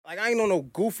Like, I ain't on no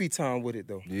goofy time with it,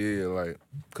 though. Yeah, like,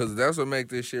 because that's what make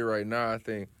this shit right now, I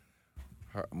think,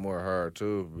 more hard,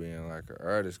 too, being, like, an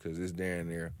artist, because it's damn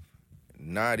near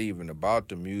not even about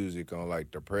the music on,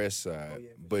 like, the press side.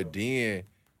 But then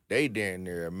they damn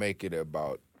near make it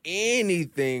about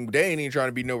anything. They ain't even trying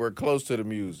to be nowhere close to the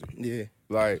music. Yeah.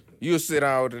 Like, you'll sit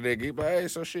down with the nigga, you be like, hey,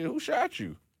 so shit, who shot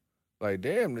you? Like,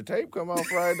 damn, the tape come out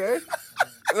Friday.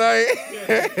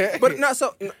 Like, but not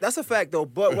so. That's a fact though.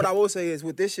 But what I will say is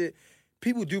with this shit,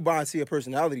 people do buy into your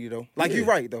personality though. Like you're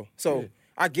right though. So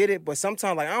I get it. But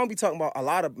sometimes like I don't be talking about a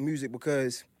lot of music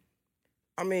because,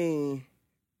 I mean,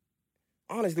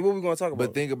 honestly, what we gonna talk about?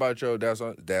 But think about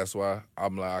that's why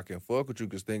I'm like I can fuck with you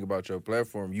because think about your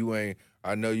platform.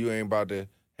 I know you ain't about to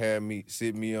have me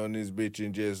sit me on this bitch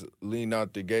and just lean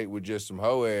out the gate with just some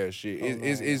hoe ass shit.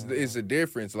 It's a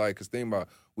difference. Like, cause think about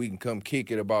we can come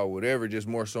kick it about whatever, just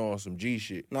more so on some G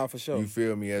shit. Nah, for sure. You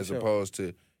feel me? As opposed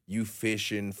to you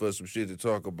fishing for some shit to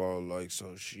talk about. Like,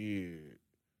 so shit.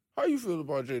 How you feel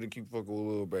about Jay to keep fucking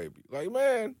with Lil Baby? Like,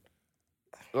 man,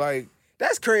 like.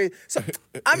 That's crazy. So,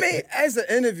 I mean, as an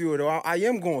interviewer though, I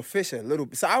am going fishing a little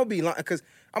bit. So I would be lying because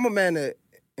I'm a man of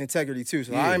integrity too.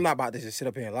 So I'm not about to just sit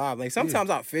up here and lie. Like sometimes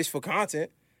I fish for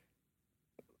content.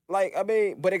 Like I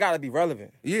mean, but it gotta be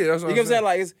relevant. Yeah, that's what you know what I'm saying.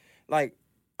 Like it's like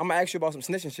I'm gonna ask you about some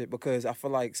snitching shit because I feel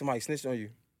like somebody snitched on you.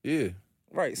 Yeah.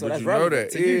 Right. So but that's you relevant. Know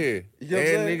that. To yeah. You. You know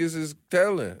and niggas is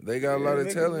telling. They got a lot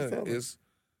of telling.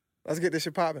 Let's get this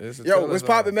shit popping. Yo, what's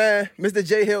popping, man? Mr.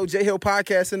 J Hill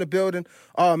Podcast in the building.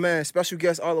 Oh, man, special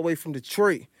guest all the way from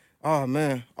Detroit. Oh,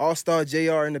 man, AllStar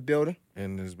JR in the building.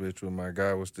 And this bitch with my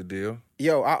guy, what's the deal?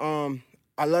 Yo,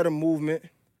 I love the movement.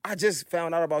 I just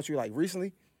found out about you, like,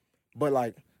 recently. But,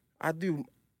 like, I do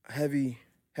heavy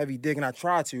digging. I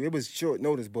try to. It was short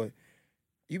notice, but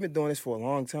you've been doing this for a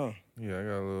long time. Yeah, I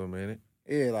got a little minute.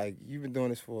 Yeah, like, you've been doing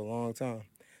this for a long time.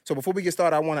 So before we get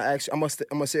started, I want to ask you, I'm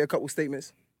gonna say a couple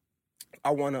statements.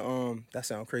 I want to, that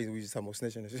sounds crazy. We just talking about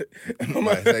snitching and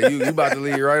shit. you about to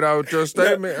leave right out with your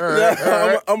statement? All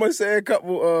right. I'm going to say a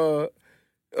couple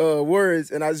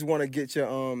words, and I just want to get your,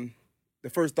 the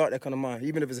first thought that come to mind.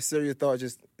 Even if it's a serious thought,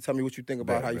 just tell me what you think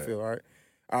about how you feel, all right?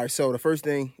 All right, so the first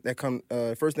thing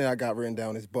I got written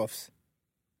down is Buffs.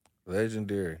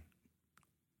 Legendary.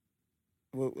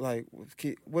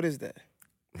 What is that?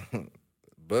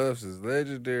 Buffs is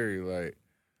legendary. Like,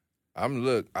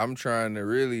 I'm trying to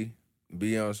really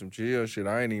be on some chill shit.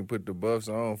 I ain't even put the Buffs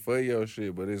on for your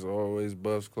shit, but it's always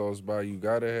Buffs close by. You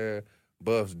gotta have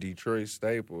Buffs, Detroit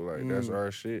staple. Like, that's our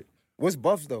shit. What's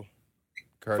Buffs, though?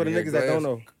 Cartier for the niggas that don't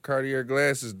know. Cartier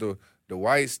glasses, the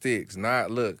white sticks, not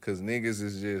look, because niggas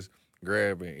is just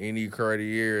grabbing any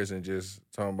Cartiers and just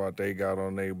talking about they got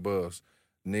on they Buffs.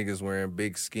 Niggas wearing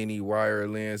big skinny wire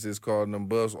lenses, calling them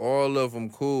Buffs. All of them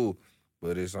cool,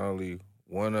 but it's only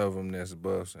one of them that's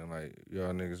Buffs, and, like,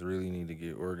 y'all niggas really need to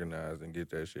get organized and get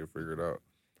that shit figured out.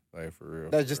 Like, for real.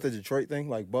 That's just a Detroit thing,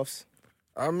 like Buffs?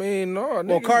 I mean, no. Niggas,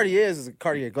 well, Cartier's is a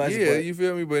Cartier glasses. Yeah, you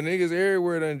feel me? But niggas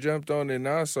everywhere done jumped on it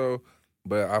now, so,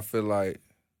 but I feel like,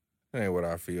 that ain't what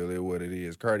I feel, it's what it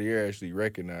is. Cartier actually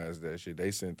recognized that shit.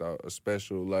 They sent out a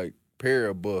special, like, pair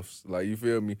of Buffs, like, you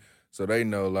feel me? So they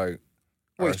know, like,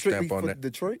 our stamp on that.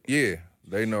 Detroit? Yeah.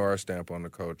 They know our stamp on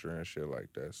the culture and shit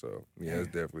like that. So, yeah, it's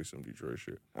definitely some Detroit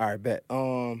shit. All right, bet.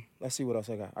 Let's see what else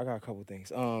I got. I got a couple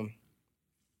things.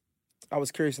 I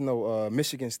was curious to know,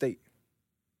 Michigan State.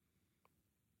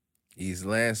 East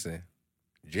Lansing.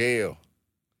 Jail.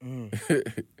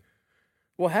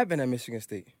 What happened at Michigan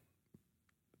State?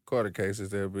 Court cases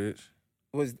there, bitch.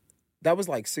 That was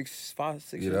like 6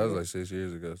 years ago? Yeah, that was like 6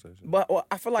 years ago. That shit. But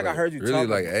I feel like I heard you really talk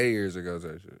like 8 years ago,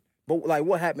 that shit. But, like,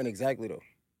 what happened exactly, though?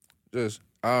 Just,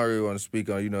 I don't really want to speak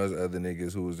on, there's other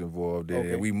niggas who was involved in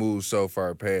it. We moved so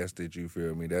far past it, you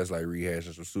feel me? That's like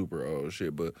rehashing some super old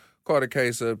shit. But caught a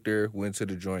case up there, went to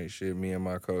the joint shit, me and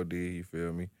my co-D, you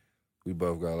feel me? We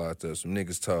both got locked up. Some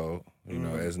niggas told,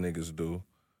 as niggas do.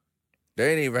 They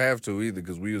didn't even have to either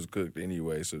because we was cooked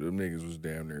anyway, so them niggas was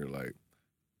damn near like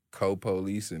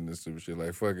co-policing and some shit.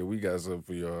 Like, fuck it, we got something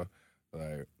for y'all.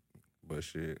 Like, but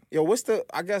shit. Yo,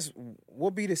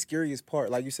 what be the scariest part?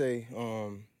 Like you say,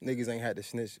 niggas ain't had to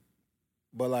snitch.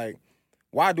 But, like,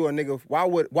 why would a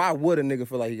nigga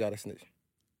feel like he got to snitch?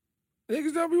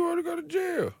 Niggas don't be wanting to go to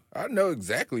jail. I know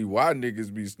exactly why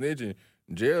niggas be snitching.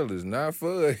 Jail is not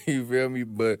fun, you feel me?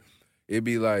 But it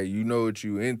be like, you know what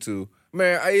you into.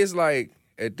 Man, it's like,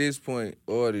 at this point,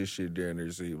 all this shit down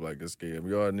there seems like a scam.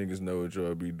 Y'all niggas know what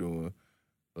y'all be doing.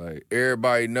 Like,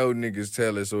 everybody know niggas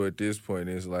tell it, so at this point,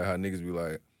 it's like how niggas be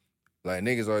like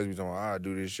niggas always be talking, I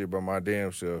do this shit by my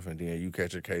damn self, and then you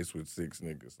catch a case with 6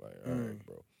 niggas. Like, all right,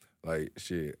 bro. Like,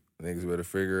 shit. Niggas better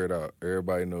figure it out.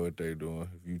 Everybody know what they doing.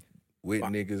 If you with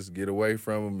niggas, get away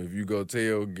from them. If you go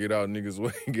tell, get out niggas'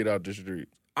 way, get out the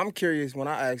streets. I'm curious when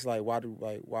I ask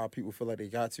why people feel like they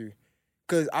got to,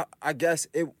 because I guess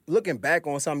looking back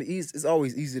on something, it's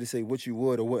always easy to say what you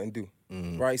would or wouldn't do,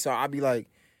 right? So I'd be like,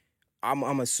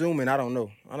 I'm assuming, I don't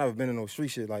know, I never been in no street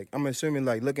shit. Like I'm assuming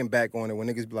looking back on it when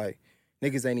niggas be like,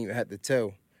 niggas ain't even had to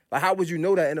tell. Like how would you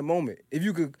know that in the moment? If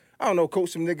you could, I don't know,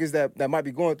 coach some niggas that might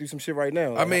be going through some shit right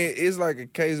now. I mean, it's like a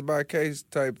case by case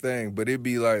type thing, but it'd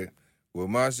be like with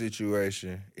my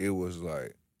situation, it was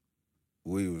like.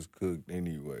 We was cooked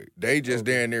anyway. They just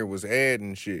down there was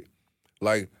adding shit.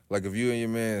 Like if you and your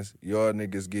mans, y'all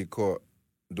niggas get caught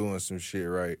doing some shit,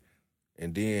 right?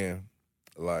 And then,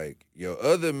 your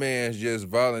other mans just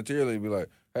voluntarily be like,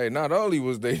 hey, not only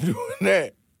was they doing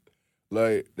that,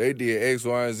 they did X,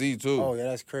 Y, and Z too. Oh, yeah,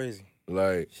 that's crazy.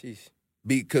 Sheesh.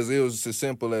 Because it was as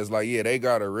simple as, they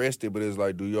got arrested, but it's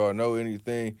like, do y'all know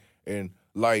anything? And,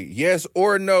 yes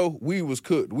or no, we was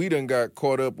cooked. We done got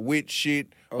caught up with shit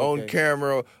on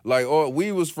camera.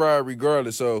 We was fried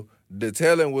regardless. So the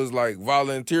telling was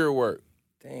volunteer work.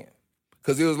 Damn.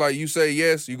 Because it was you say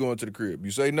yes, you going to the crib.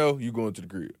 You say no, you going to the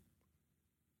crib.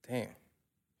 Damn.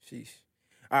 Sheesh.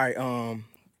 All right,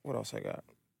 what else I got?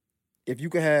 If you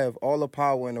could have all the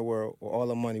power in the world or all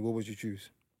the money, what would you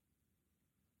choose?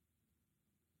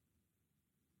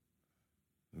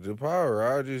 The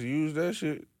power. I just use that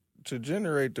shit to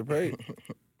generate the pay.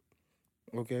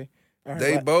 Okay. All right,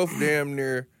 they both damn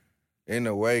near, in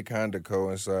a way, kind of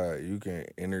coincide. You can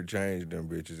interchange them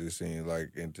bitches, it seems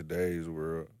like, in today's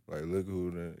world. Look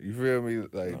who you feel me?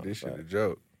 This shit a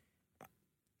joke.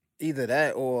 Either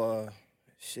that or,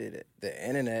 the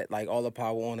internet, all the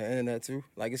power on the internet, too.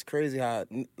 It's crazy how,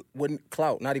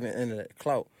 clout, not even internet,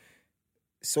 clout.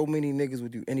 So many niggas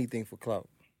would do anything for clout.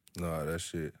 No, that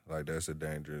shit, that's a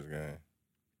dangerous game.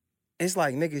 It's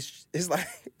like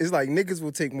niggas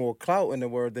will take more clout in the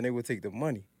world than they would take the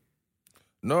money.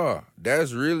 No,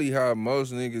 that's really how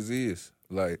most niggas is.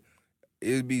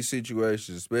 It be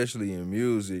situations, especially in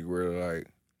music, where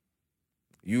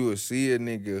you will see a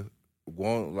nigga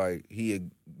want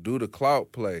he'd do the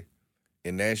clout play,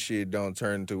 and that shit don't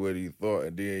turn into what he thought,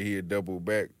 and then he'd double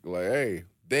back hey,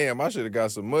 damn, I should have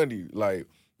got some money.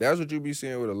 That's what you be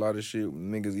seeing with a lot of shit.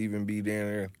 Niggas even be down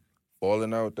there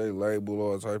falling out they label,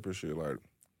 all type of shit.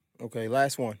 Okay,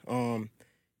 last one.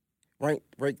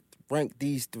 Rank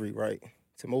these three, right?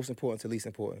 To most important to least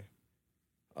important.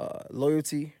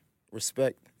 Loyalty,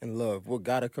 respect, and love. What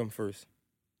gotta come first?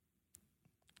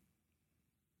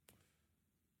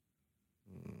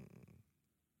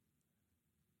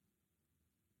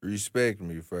 Respect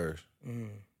me first.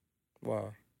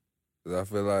 Wow. Cause I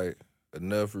feel like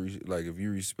enough, if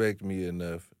you respect me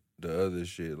enough, the other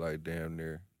shit damn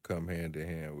near come hand in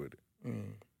hand with it.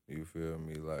 You feel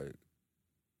me?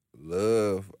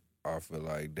 Love, I feel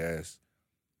like that's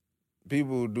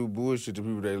people who do bullshit to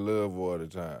people they love all the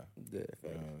time. Yeah, you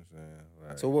know what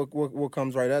I'm saying? So what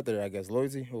comes right after that, I guess?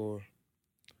 Loyalty or?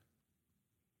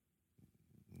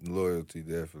 Loyalty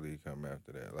definitely come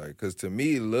after that. Cause to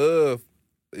me, love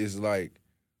is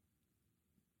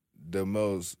the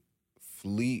most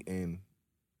fleeting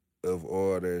of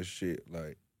all that shit.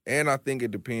 And I think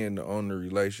it depends on the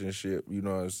relationship, you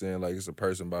know what I'm saying? It's a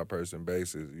person-by-person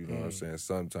basis, you know what I'm saying,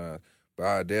 sometimes. But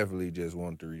I definitely just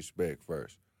want the respect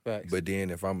first. Facts. But then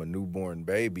if I'm a newborn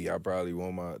baby, I probably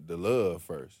want the love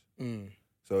first.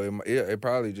 So it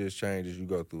probably just changes as you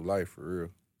go through life, for real.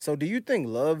 So do you think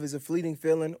love is a fleeting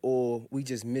feeling, or we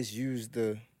just misuse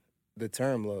the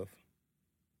term love?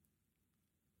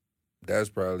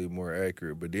 That's probably more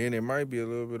accurate. But then it might be a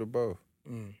little bit of both.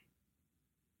 Damn.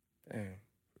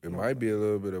 It might be a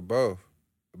little bit of both.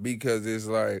 Because it's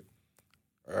all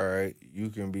right,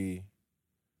 you can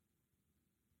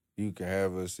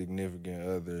have a significant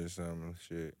other or some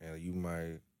shit, and you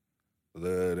might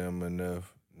love them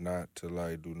enough not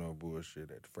to do no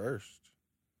bullshit at first.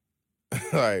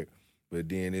 But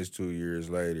then it's 2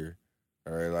 years later.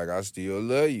 All right, I still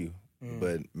love you.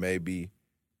 But maybe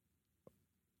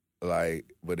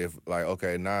but if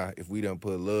okay, if we done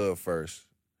put love first,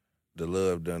 the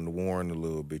love done worn a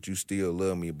little bit. You still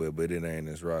love me, but it ain't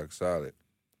as rock solid.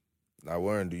 I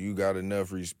wonder, do you got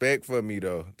enough respect for me,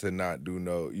 though, to not do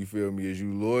no, you feel me? Is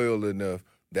you loyal enough?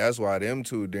 That's why them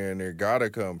two down there gotta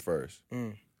come first.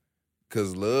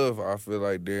 Because love, I feel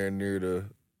like they're near the,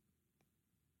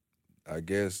 I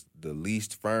guess, the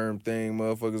least firm thing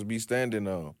motherfuckers be standing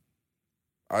on.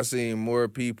 I seen more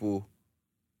people,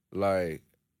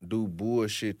 do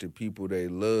bullshit to people they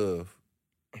love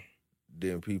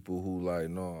than people who,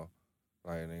 no,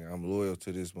 Like, nigga, I'm loyal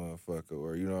to this motherfucker,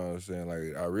 or you know what I'm saying?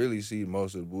 Like, I really see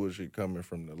most of the bullshit coming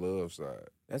from the love side.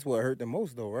 That's what hurt the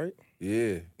most, though, right?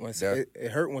 Yeah.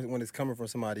 It hurt when it's coming from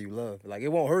somebody you love. Like, it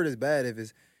won't hurt as bad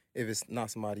if it's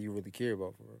not somebody you really care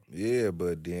about, for real. Yeah,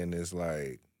 but then it's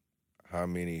like, how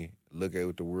many, look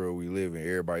at the world we live in,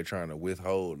 everybody trying to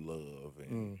withhold love.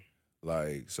 And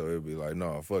like, so it'd be like,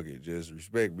 no, fuck it, just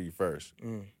respect me first.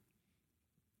 Like,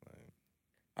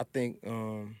 I think,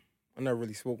 I never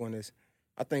really spoke on this.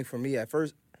 I think for me, at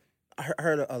first, I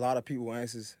heard a lot of people's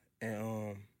answers,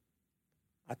 and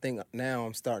I think now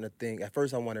I'm starting to think, at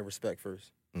first I wanted respect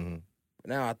first. Mm-hmm. But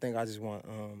now I think I just want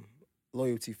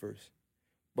loyalty first.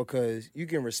 Because you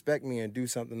can respect me and do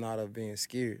something out of being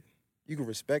scared. You can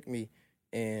respect me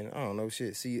and, I don't know,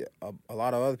 shit, see a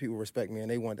lot of other people respect me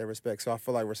and they want that respect. So I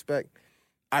feel like respect,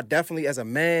 I definitely, as a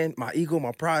man, my ego,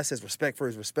 my pride says respect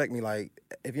first, respect me. Like,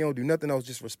 if you don't do nothing else,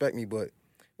 just respect me. But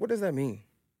what does that mean?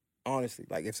 Honestly,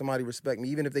 like, if somebody respect me,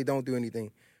 even if they don't do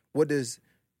anything, what does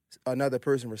another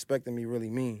person respecting me really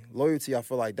mean? Loyalty, I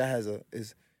feel like that has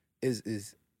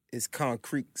is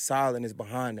concrete, solid is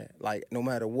behind that. Like, no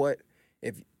matter what,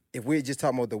 if we're just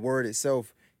talking about the word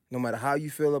itself, no matter how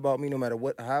you feel about me, no matter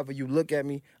however you look at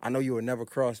me, I know you will never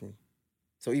cross me.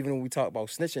 So even when we talk about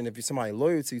snitching, if somebody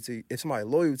loyal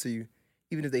to you,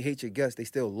 even if they hate your guts, they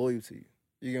still loyal to you.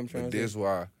 You get what I'm trying to say? That's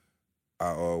why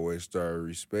I always start with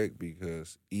respect,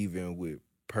 because even with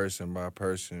person by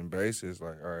person basis,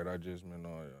 like, all right, I just met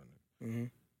all y'all niggas. Mm-hmm.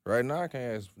 Right now, I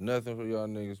can't ask nothing for y'all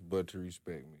niggas but to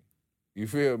respect me. You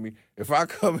feel me? If I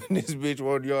come in this bitch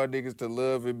want y'all niggas to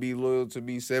love and be loyal to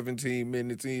me 17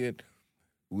 minutes in,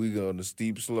 we go on the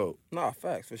steep slope. Nah,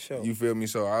 facts, for sure. You feel me?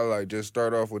 So I like just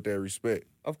start off with that respect.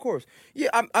 Of course. Yeah,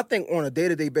 I think on a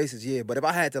day-to-day basis, yeah. But if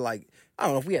I had to, like, I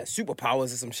don't know, if we had superpowers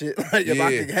or some shit, like, if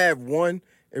I could have one,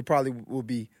 it probably would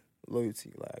be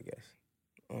loyalty, like, I guess.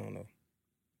 I don't know.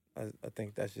 I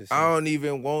think that's just... I don't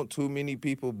even want too many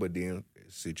people, but then,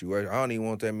 situation, I don't even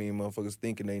want that many motherfuckers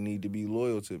thinking they need to be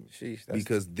loyal to me. Sheesh,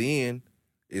 because then,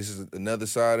 it's another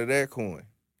side of that coin.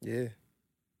 Yeah.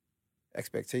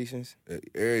 Expectations.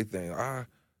 Everything.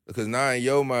 Because now in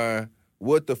your mind,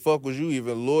 what the fuck was you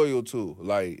even loyal to?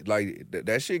 Like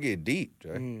that shit get deep,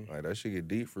 Jay. Like, that shit get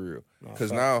deep for real.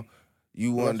 Because now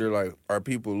you wonder, like, are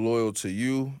people loyal to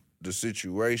you, the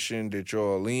situation that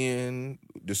y'all in,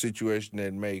 the situation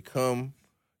that may come?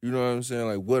 You know what I'm saying?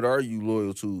 Like, what are you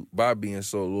loyal to by being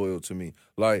so loyal to me?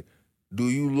 Like,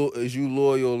 is you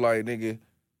loyal, like, nigga,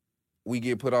 we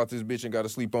get put out this bitch and got to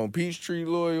sleep on Peachtree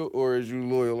loyal, or is you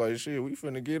loyal like, shit, we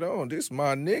finna get on, this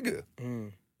my nigga?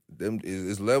 Them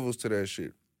is levels to that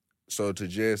shit. So to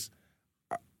just,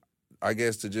 I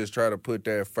guess to just try to put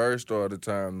that first all the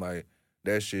time, like,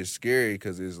 that shit's scary,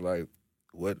 because it's like,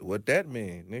 what that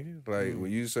mean, nigga? Like,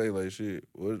 when you say, like, shit,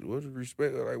 what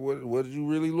respect, like, what are you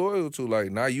really loyal to?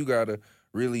 Like, now you gotta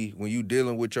really, when you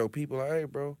dealing with your people, like, hey,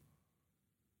 bro,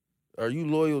 are you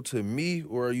loyal to me,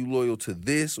 or are you loyal to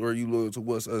this, or are you loyal to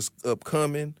what's us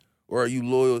upcoming, or are you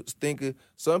loyal thinking?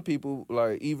 Some people,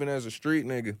 like, even as a street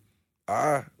nigga,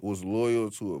 I was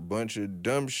loyal to a bunch of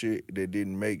dumb shit that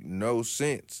didn't make no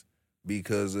sense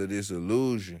because of this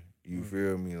illusion. You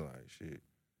feel me? Like, shit,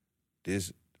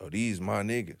 these my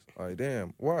niggas. Like,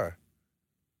 damn, why?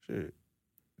 Shit,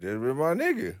 that's my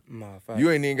nigga.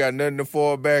 You ain't even got nothing to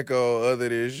fall back on other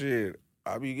than shit.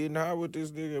 I be getting high with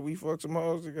this nigga. We fuck some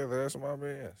hoes together. That's my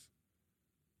mans.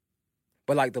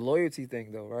 But, like, the loyalty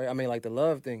thing, though, right? I mean, like, the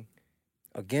love thing,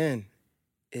 again,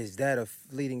 is that a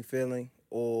fleeting feeling,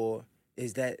 or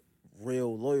is that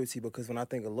real loyalty? Because when I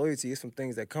think of loyalty, it's some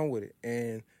things that come with it.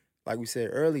 And like we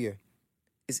said earlier,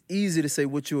 it's easy to say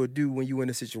what you would do when you in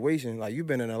a situation. Like, you've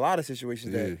been in a lot of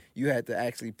situations that you had to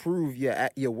actually prove you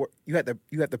had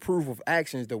to prove with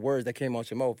actions the words that came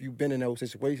out your mouth. You've been in those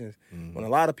situations. When a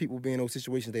lot of people be in those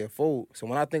situations, they fold. So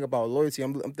when I think about loyalty,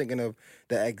 I'm thinking of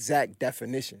the exact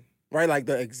definition, right? Like,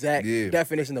 the exact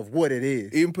definition of what it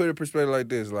is. Even put it in perspective like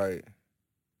this, like,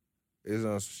 it's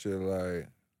on some shit like,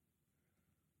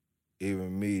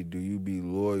 even me, do you be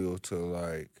loyal to,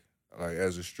 like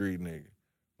as a street nigga?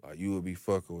 Like, you would be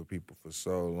fucking with people for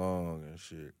so long and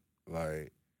shit.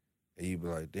 Like, and you be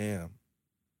like, damn,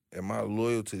 am I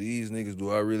loyal to these niggas? Do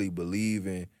I really believe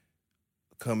in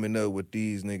coming up with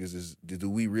these niggas? Do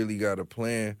we really got a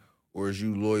plan? Or is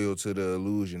you loyal to the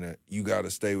illusion that you got to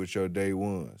stay with your day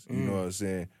ones? You know what I'm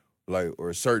saying? Like,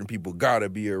 or certain people got to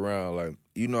be around. Like,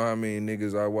 you know how many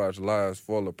niggas I watch lives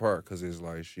fall apart because it's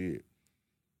like, shit,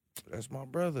 that's my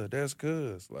brother. That's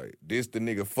cuz. Like, this the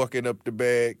nigga fucking up the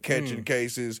bag, catching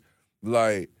cases,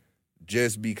 like,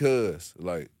 just because.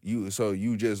 Like, you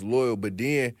just loyal. But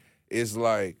then it's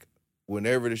like,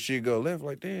 whenever the shit go left,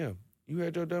 like, damn, You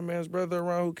had your dumb ass brother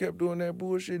around who kept doing that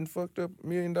bullshit and fucked up $1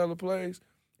 million plays,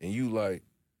 and you like,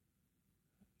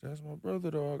 that's my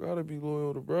brother though. I gotta be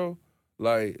loyal to bro.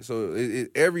 Like, so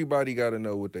everybody gotta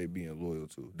know what they being loyal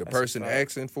to. The person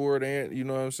asking for it, and you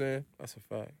know what I'm saying? That's a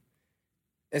fact.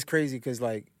 It's crazy because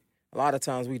like a lot of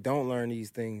times we don't learn these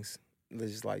things.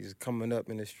 Just coming up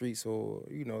in the streets or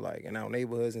like in our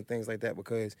neighborhoods and things like that,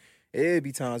 because it'd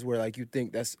be times where like you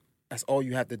think that's all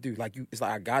you have to do. Like it's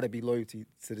like I gotta be loyal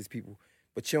to these people,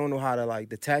 but you don't know how to like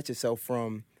detach yourself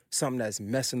from something that's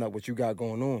messing up what you got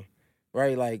going on,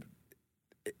 right? Like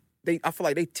I feel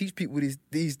like they teach people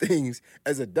these things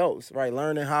as adults, right?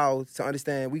 Learning how to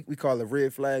understand. We call it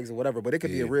red flags or whatever, but it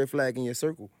could be a red flag in your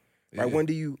circle. Right? Yeah. When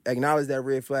do you acknowledge that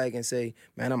red flag and say,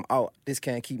 man, I'm out. This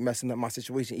can't keep messing up my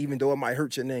situation, even though it might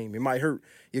hurt your name. It might hurt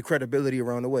your credibility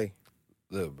around the way.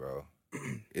 Look, bro,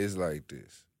 it's like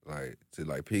this. Like, to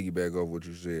like piggyback off what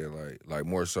you said, like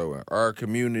more so in our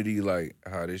community, like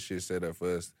how this shit set up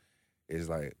for us is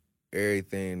like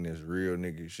everything that's real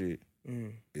nigga shit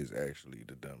is actually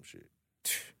the dumb shit.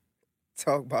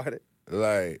 Talk about it.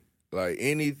 Like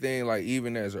anything, like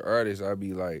even as an artist, I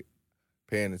be like,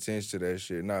 paying attention to that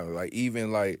shit now. Like,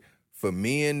 even, like, for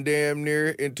me and damn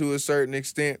near, and to a certain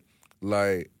extent,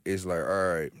 like, it's like,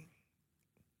 all right,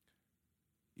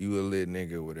 you a lit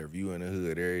nigga, whatever. You in the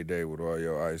hood every day with all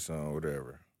your ice on,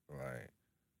 whatever. Like,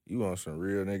 you on some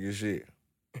real nigga shit.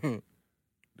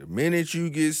 The minute you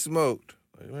get smoked,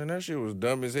 like, man, that shit was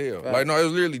dumb as hell. Right. Like, no, it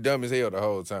was literally dumb as hell the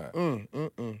whole time.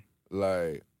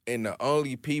 Like, and the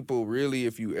only people, really,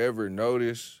 if you ever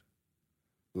notice,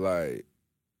 like,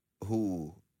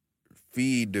 who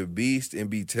feed the beast and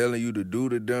be telling you to do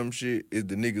the dumb shit is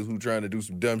the niggas who trying to do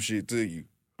some dumb shit to you.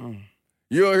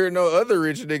 You don't hear no other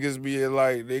rich niggas being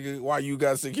like, nigga, why you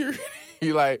got security?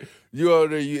 Like, you over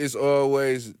there, it's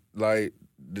always like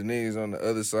the niggas on the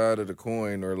other side of the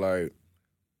coin or like,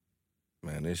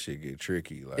 man, this shit get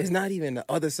tricky. Like, it's not even the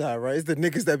other side, right? It's the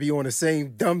niggas that be on the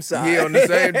same dumb side. Yeah, on the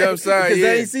same dumb side, because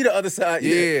they ain't see the other side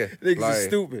yet. Yeah. Niggas like, are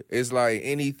stupid. It's like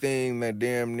anything that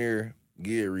damn near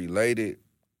get related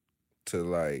to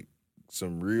like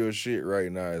some real shit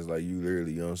right now is like you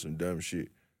literally on some dumb shit.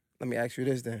 Let me ask you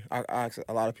this then. I ask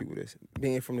a lot of people this.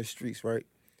 Being from the streets, right?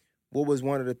 What was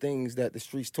one of the things that the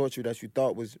streets taught you that you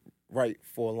thought was right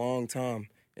for a long time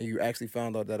and you actually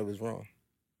found out that it was wrong?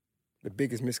 The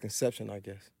biggest misconception, I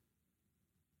guess.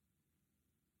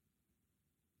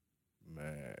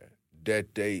 Man,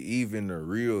 that they even a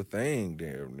real thing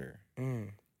damn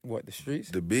near. What, the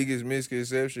streets? The biggest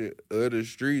misconception of the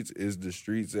streets is the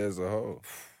streets as a whole.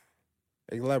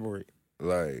 Elaborate.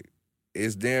 Like,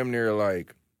 it's damn near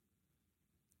like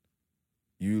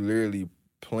you literally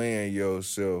playing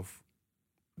yourself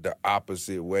the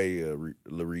opposite way of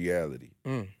reality.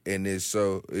 And it's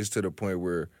to the point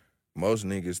where most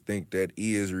niggas think that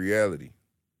is reality.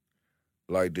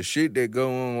 Like, the shit that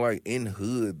go on, like, in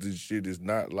hoods and shit is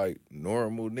not, like,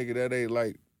 normal, nigga. That ain't,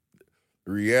 like,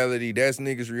 reality. That's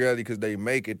niggas' reality because they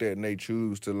make it that and they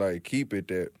choose to, like, keep it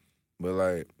that. But,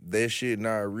 like, that shit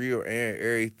not real, and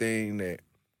everything that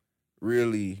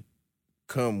really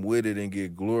come with it and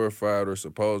get glorified or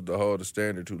supposed to hold a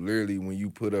standard to, literally, when you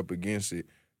put up against it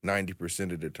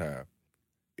 90% of the time,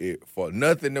 for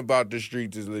nothing about the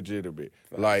streets is legitimate.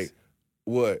 Facts. Like,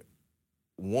 what?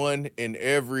 1 in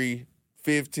every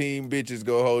 15 bitches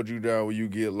go hold you down when you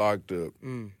get locked up.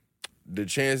 The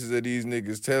chances of these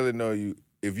niggas telling on you,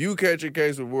 if you catch a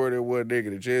case with more than one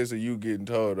nigga, the chance of you getting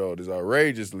told on is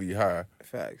outrageously high.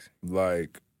 Facts.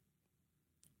 Like,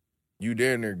 you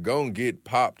damn near gon' get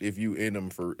popped if you in them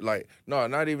for, like, no,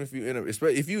 not even if you in them,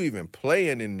 especially if you even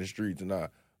playing in the streets or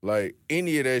not. Like,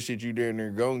 any of that shit, you damn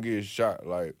near gon' get shot.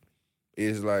 Like,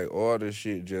 it's like all the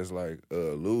shit just like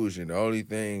illusion. The only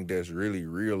thing that's really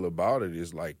real about it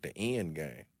is like the end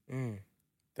game.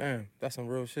 Damn, that's some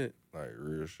real shit. Like,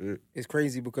 real shit. It's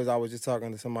crazy because I was just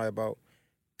talking to somebody about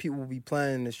people be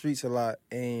playing in the streets a lot,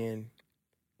 and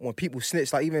when people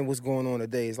snitch, like even what's going on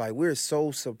today, it's like we're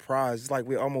so surprised. It's like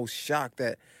we're almost shocked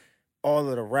that all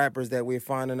of the rappers that we're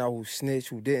finding out who snitch,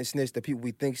 who didn't snitch, the people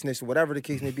we think snitched, whatever the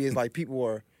case may be, it's like people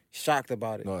are shocked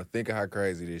about it. No, think of how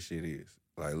crazy this shit is.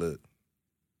 Like, look,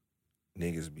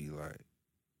 niggas be like,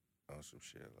 on some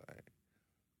shit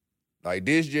like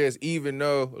this just, even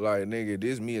though, like, nigga,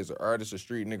 this me as an artist, a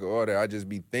street nigga, all that, I just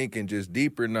be thinking just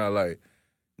deeper now, like,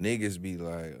 niggas be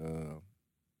like,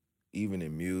 even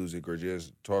in music or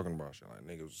just talking about shit, like,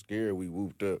 niggas was scared we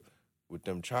whooped up with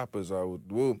them choppers I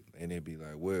would whoop, and it be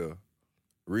like, well,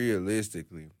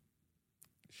 realistically,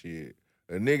 shit,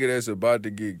 a nigga that's about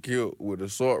to get killed with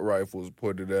assault rifles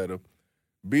pointed at him,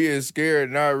 being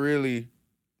scared, not really,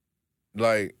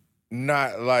 like,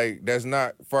 not like that's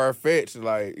not far fetched,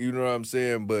 like, you know what I'm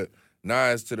saying? But now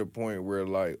it's to the point where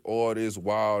like all this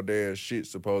wild ass shit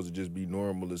supposed to just be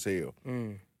normal as hell.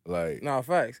 Like, nah,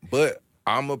 facts. But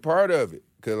I'm a part of it.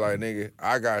 Cause like nigga,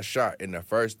 I got shot and the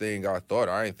first thing I thought,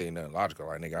 I ain't think nothing logical.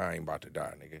 Like nigga, I ain't about to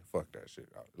die, nigga. Fuck that shit.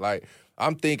 Like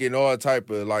I'm thinking all type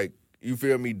of like, you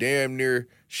feel me, damn near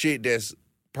shit that's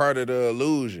part of the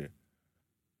illusion.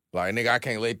 Like, nigga, I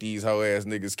can't let these hoe ass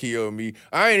niggas kill me.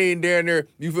 I ain't even down there.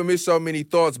 You feel me? So many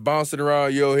thoughts bouncing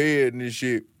around your head and this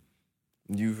shit.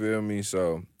 You feel me?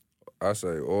 So I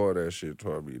say all that shit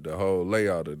taught me. The whole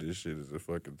layout of this shit is a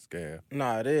fucking scam.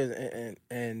 Nah, it is.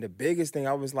 And the biggest thing,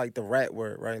 I was like the rat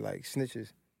word, right? Like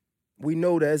snitches. We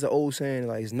know there's an old saying,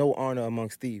 like, it's no honor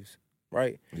amongst thieves,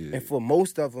 right? Yeah. And for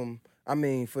most of them, I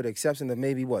mean, for the exception of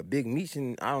maybe Big Meech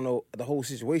and I don't know the whole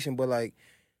situation, but like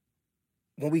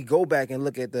when we go back and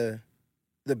look at the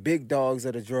big dogs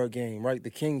of the drug game, right?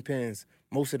 The kingpins,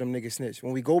 most of them niggas snitch.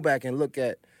 When we go back and look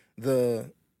at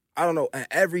in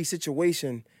every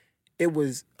situation, it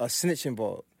was a snitch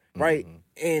involved, right?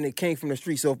 Mm-hmm. And it came from the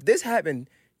street. So if this happened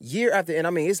year after, and I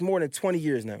mean, it's more than 20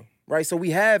 years now, right? So we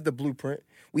have the blueprint,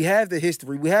 we have the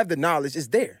history, we have the knowledge, it's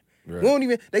there. Right. We don't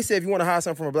even, they say if you want to hide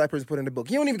something from a black person, put it in the book.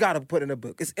 You don't even got to put it in the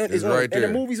book. It's right there.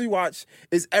 In the movies we watch,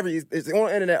 it's on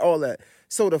the internet, all that.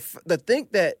 So the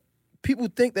think that people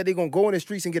think that they're going to go in the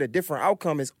streets and get a different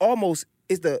outcome is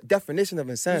the definition of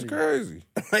insanity. It's crazy.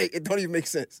 Like, it don't even make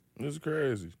sense. It's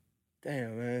crazy.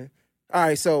 Damn, man. All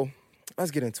right, so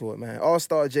let's get into it, man.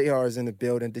 AllStar JR is in the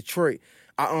building. Detroit.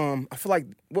 I feel like,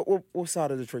 what side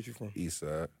of Detroit you from? East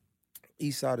side.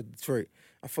 East side of Detroit.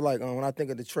 I feel like when I think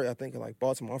of Detroit, I think of like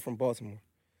Baltimore. I'm from Baltimore.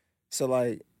 So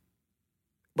like,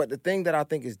 but the thing that I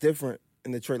think is different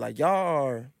in Detroit, like y'all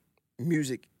are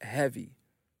music heavy,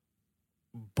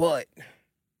 but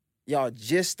y'all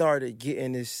just started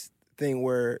getting this thing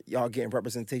where y'all getting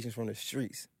representations from the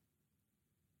streets.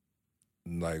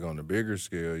 Like on a bigger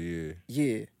scale, yeah.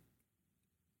 Yeah.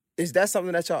 Is that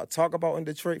something that y'all talk about in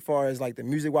Detroit as far as like the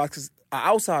music wise? Because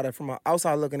from an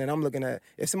outside looking at, I'm looking at,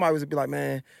 if somebody was to be like,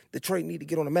 man, Detroit need to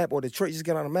get on the map or Detroit just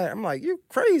get on the map, I'm like, you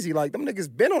crazy. Like, them niggas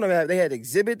been on the map. They had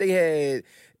Exhibit, they had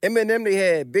Eminem, they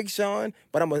had Big Sean.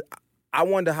 But I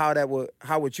wonder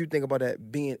how would you think about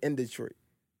that being in Detroit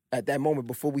at that moment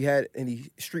before we had any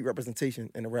street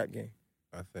representation in the rap game?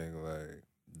 I think like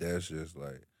that's just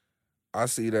like, I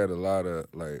see that a lot of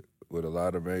like, with a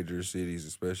lot of major cities,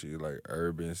 especially like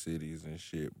urban cities and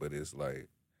shit, but it's like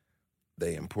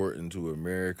they important to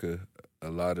America. A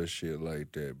lot of shit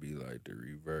like that be like the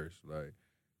reverse, like,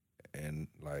 and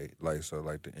like so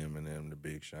like the Eminem, the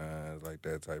Big Shines, like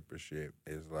that type of shit.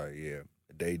 It's like, yeah,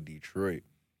 they Detroit,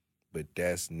 but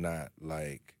that's not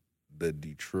like the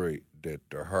Detroit that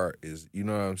the heart is. You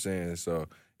know what I'm saying? So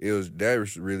that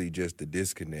was really just the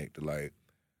disconnect. Like,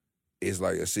 it's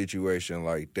like a situation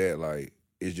like that, like.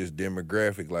 It's just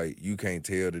demographic. Like, you can't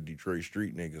tell the Detroit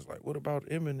street niggas, like, what about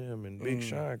Eminem and Big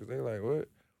Sean? Because they like, what?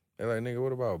 They like, nigga,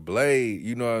 what about Blade?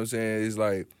 You know what I'm saying? It's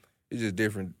like, it's just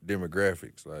different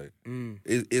demographics. Like,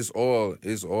 it's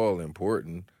all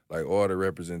important. Like, all the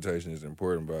representation is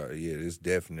important. But, yeah, it's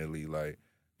definitely, like,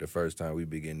 the first time we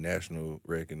begin national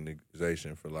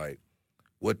recognition for, like,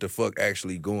 what the fuck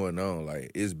actually going on.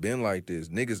 Like, it's been like this.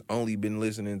 Niggas only been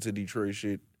listening to Detroit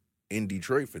shit in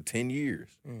Detroit for 10 years.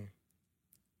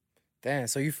 Damn,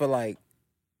 so you feel like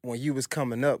when you was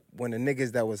coming up, when the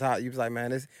niggas that was hot, you was like,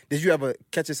 man, did you ever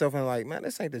catch yourself and like, man,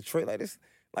 this ain't Detroit, this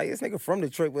nigga from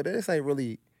Detroit, but this ain't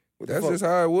really. That's just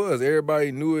how it was.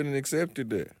 Everybody knew it and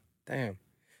accepted that. Damn.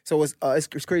 So it's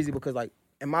crazy because like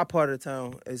in my part of the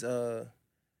town is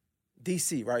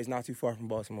DC, right? It's not too far from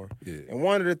Baltimore. Yeah. And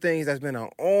one of the things that's been an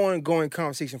ongoing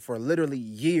conversation for literally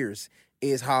years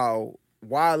is how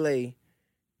Wale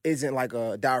isn't like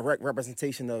a direct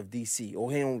representation of DC,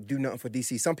 or he don't do nothing for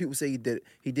DC. Some people say he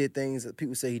did things,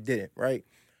 people say he didn't, right?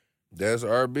 That's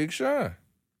our Big Sean.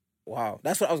 Wow.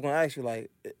 That's what I was gonna ask you,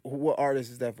 like, what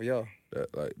artist is that for y'all?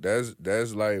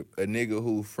 That's like a nigga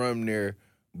who from there,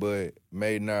 but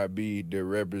may not be the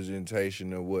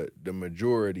representation of what the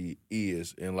majority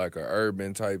is in like a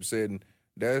urban type setting.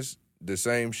 That's the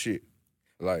same shit.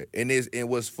 Like, and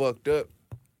what's fucked up,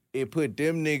 it put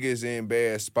them niggas in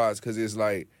bad spots because it's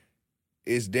like,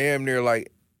 it's damn near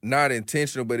like not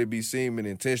intentional, but it be seeming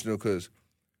intentional because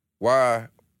why?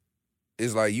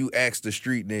 It's like you ask the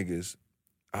street niggas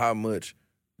how much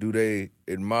do they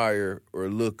admire or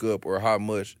look up, or how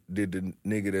much did the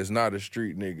nigga that's not a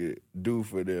street nigga do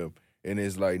for them? And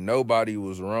it's like nobody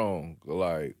was wrong,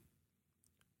 like,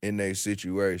 in their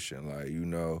situation. Like, you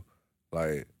know,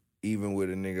 like, even with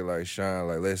a nigga like Sean,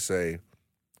 like, let's say,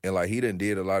 and, like, he done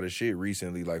did a lot of shit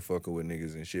recently, like, fucking with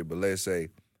niggas and shit. But let's say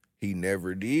he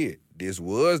never did. This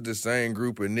was the same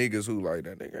group of niggas who like,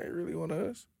 that nigga ain't really one of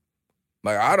us.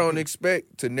 Like, I don't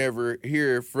expect to never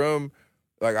hear from,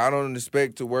 like, I don't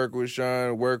expect to work with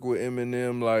Sean, work with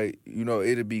Eminem, like, you know,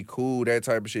 it'd be cool, that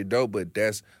type of shit dope, but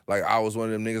that's, like, I was one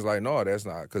of them niggas like, no, that's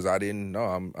not, because I didn't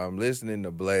know. I'm listening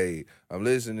to Blade, I'm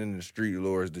listening to Street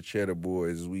Lords, the Cheddar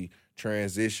Boys, as we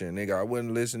transition. Nigga, I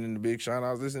wasn't listening to Big Sean,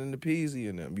 I was listening to Peasy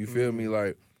and them, you feel me?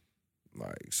 Like,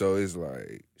 so it's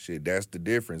like, shit, that's the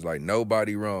difference. Like,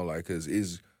 nobody wrong, like,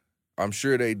 because I'm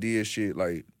sure they did shit,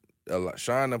 like,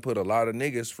 Sean done put a lot of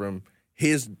niggas from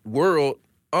his world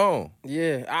on.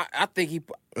 Yeah, I think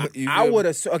I would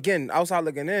have, again, outside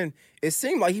looking in, it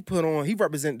seemed like he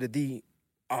represented the D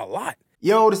a lot.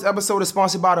 Yo, this episode is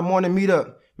sponsored by The Morning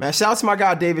Meetup. Man, shout out to my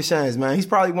guy, David Shands, man. He's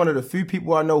probably one of the few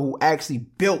people I know who actually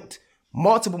built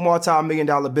multiple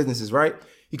multi-million-dollar businesses, right?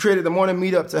 He created The Morning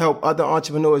Meetup to help other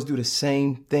entrepreneurs do the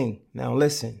same thing. Now,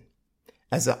 listen,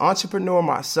 as an entrepreneur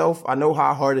myself, I know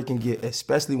how hard it can get,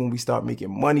 especially when we start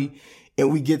making money and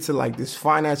we get to like this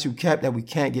financial cap that we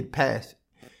can't get past.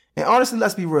 And honestly,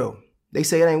 let's be real. They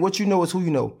say it ain't what you know, it's who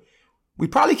you know. We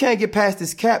probably can't get past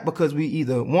this cap because we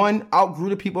either, one, outgrew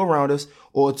the people around us,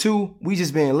 or two, we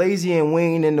just being lazy and we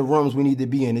ain't in the rooms we need to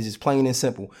be in. It's just plain and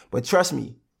simple. But trust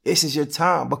me, this is your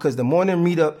time because The Morning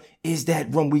Meetup is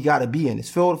that room we got to be in. It's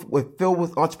filled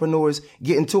with entrepreneurs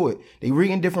getting to it. They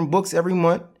reading different books every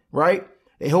month, right?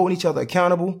 They holding each other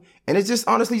accountable. And it's just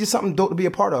honestly just something dope to be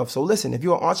a part of. So listen, if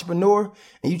you're an entrepreneur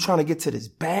and you trying to get to this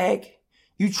bag,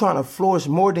 you trying to flourish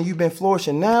more than you've been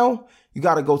flourishing now, you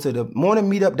got to go to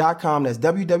themorningmeetup.com. That's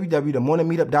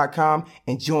www.themorningmeetup.com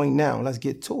and join now. Let's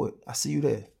get to it. I see you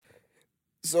there.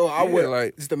 So I would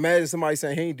like just imagine somebody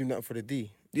saying he ain't do nothing for the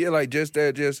D. Yeah, like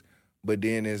but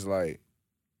then it's like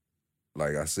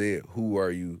I said, who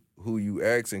you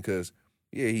asking? Because,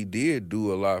 yeah, he did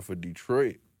do a lot for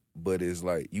Detroit, but it's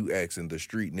like you asking the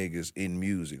street niggas in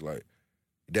music. Like,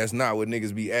 that's not what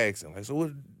niggas be asking. Like, so what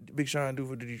did Big Sean do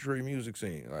for the Detroit music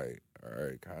scene? Like, all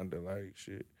right, kind of like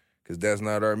shit. Because that's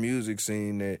not our music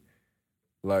scene that,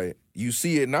 like, you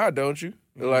see it now, don't you?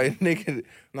 Mm-hmm. Like, nigga,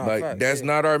 that's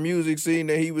not our music scene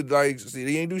that he would, like, see,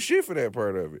 he ain't do shit for that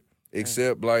part of it.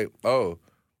 Except, like,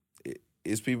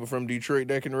 it's people from Detroit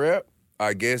that can rap.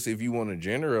 I guess if you want to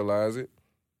generalize it.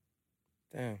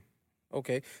 Damn.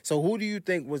 Okay. So who do you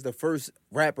think was the first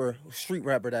street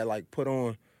rapper that, like, put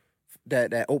on,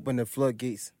 that opened the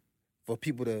floodgates for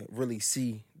people to really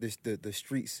see the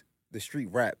street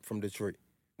rap from Detroit?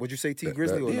 Would you say T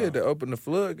Grizzly or yeah, not? to open the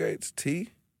floodgates, T.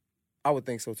 I would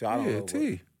think so, too. I don't know.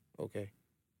 T. Okay.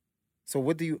 So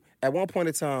what do you, at one point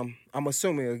in time, I'm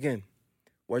assuming, again,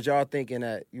 was y'all thinking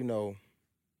that, you know,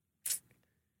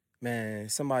 man,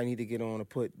 somebody need to get on to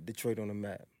put Detroit on the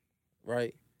map,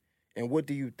 right? And what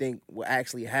do you think will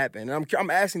actually happen? And I'm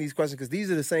asking these questions because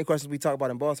these are the same questions we talk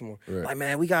about in Baltimore. Right. Like,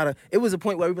 man, it was a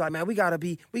point where we be like, man, we gotta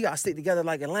stick together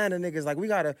like Atlanta niggas. Like, we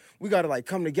gotta like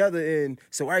come together and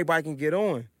so everybody can get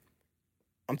on.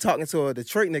 I'm talking to a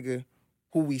Detroit nigga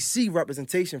who we see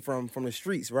representation from the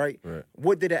streets, right?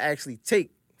 What did it actually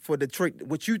take for Detroit?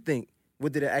 What you think?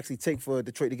 What did it actually take for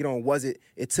Detroit to get on? Was it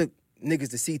took niggas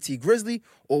to see T Grizzly,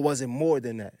 or was it more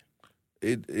than that?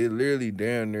 It literally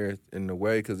down there in the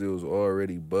way because it was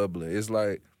already bubbling. It's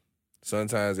like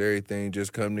sometimes everything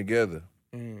just come together.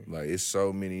 Like, it's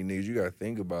so many niggas. You got to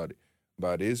think about it.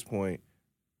 By this point,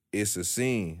 it's a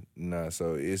scene.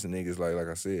 So it's niggas like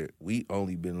I said, we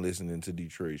only been listening to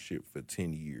Detroit shit for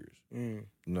 10 years. You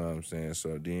know what I'm saying?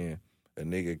 So then a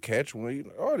nigga catch one. You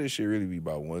know, all this shit really be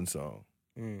about one song.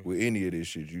 With any of this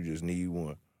shit, you just need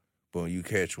one. Boom, you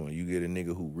catch one. You get a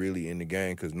nigga who really in the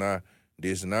game because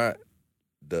this not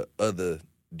the other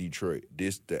Detroit.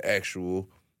 This the actual,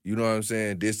 you know what I'm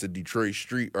saying? This the Detroit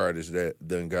street artist that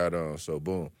done got on. So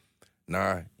boom.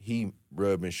 He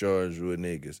rubbing shoulders with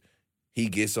niggas. He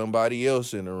get somebody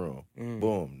else in the room.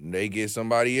 Boom. They get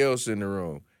somebody else in the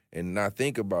room. And now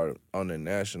think about it on the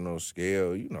national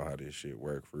scale. You know how this shit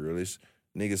work for real. It's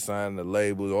niggas signing the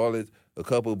labels, all this, a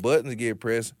couple buttons get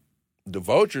pressed. The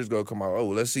vultures gonna come out. Oh,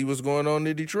 let's see what's going on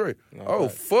in Detroit.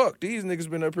 Fuck, these niggas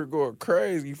been up here going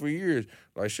crazy for years.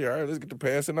 Like, shit, all right, let's get to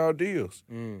passing out deals.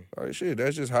 Like, shit,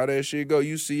 that's just how that shit go.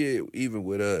 You see it even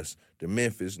with us, the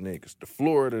Memphis niggas, the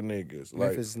Florida niggas. Like,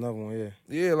 Memphis is another one, yeah.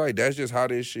 Yeah, like, that's just how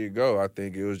this shit go. I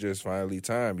think it was just finally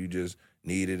time. You just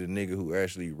needed a nigga who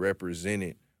actually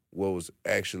represented what was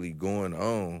actually going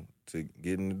on to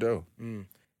get in the dough.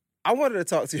 I wanted to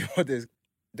talk to you about this.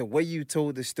 The way you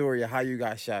told the story of how you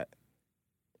got shot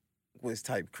was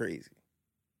type crazy.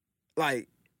 Like,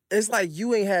 it's like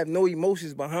you ain't have no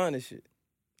emotions behind the shit.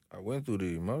 I went through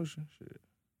the emotion shit.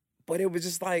 But it was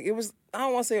just like, I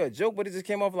don't want to say a joke, but it just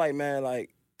came off like, man, like,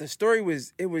 the story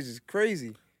was just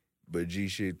crazy. But G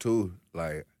shit too,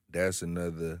 like that's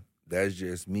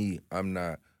just me.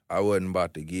 I wasn't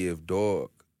about to give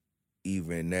dog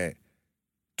even that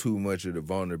too much of the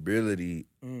vulnerability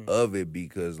of it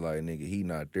because like nigga, he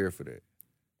not there for that.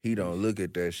 He don't look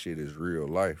at that shit as real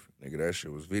life. Nigga, that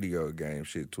shit was video game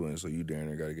shit too, and so you down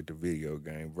there gotta get the video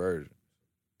game version.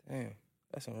 Damn,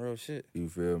 that's some real shit. You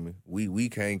feel me? We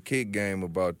can't kick game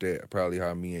about that, probably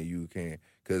how me and you can.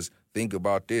 Cause think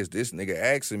about this nigga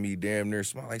asking me damn near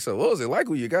smile, like, so what was it like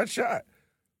when you got shot?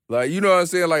 Like, you know what I'm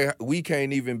saying? Like, we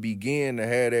can't even begin to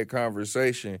have that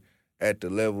conversation at the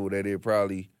level that it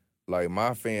probably, like,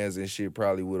 my fans and shit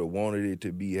probably would have wanted it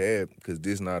to be had, because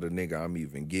this not a nigga I'm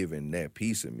even giving that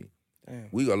piece of me. Damn.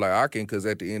 We go, like, I can, because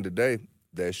at the end of the day,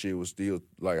 that shit was still,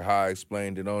 like, how I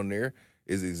explained it on there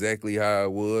is exactly how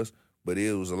it was, but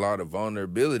it was a lot of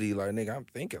vulnerability. Like, nigga, I'm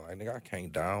thinking, like, nigga, I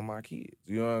can't down my kids.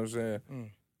 You know what I'm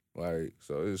saying? Like,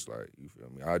 so it's like, you feel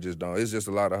me? I just don't, it's just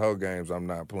a lot of hoe games I'm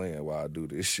not playing while I do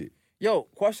this shit. Yo,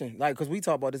 question, like, because we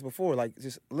talked about this before, like,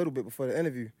 just a little bit before the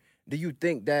interview. Do you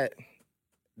think that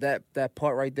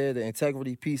part right there, the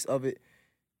integrity piece of it,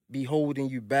 be holding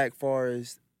you back far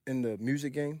as in the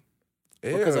music game?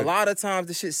 Yeah. Because a lot of times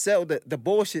the shit sells, the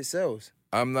bullshit sells.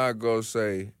 I'm not going to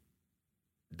say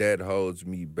that holds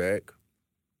me back,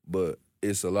 but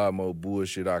it's a lot more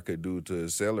bullshit I could do to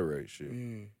accelerate shit.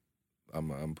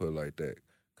 I'm put it like that.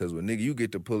 Because when nigga, you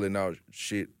get to pulling out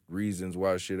shit, reasons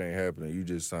why shit ain't happening, you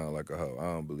just sound like a hoe. I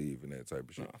don't believe in that type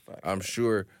of shit. I'm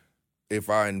sure if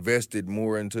I invested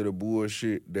more into the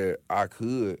bullshit that I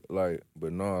could, like,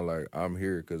 but no, like, I'm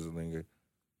here because nigga,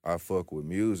 I fuck with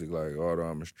music. Like, although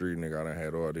I'm a street nigga, I done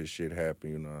had all this shit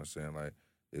happen, you know what I'm saying? Like,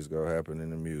 it's gonna happen in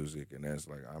the music, and that's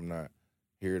like, I'm not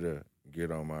here to get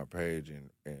on my page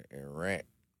and rant.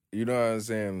 You know what I'm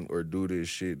saying? Or do this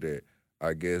shit that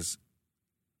I guess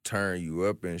turn you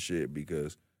up and shit,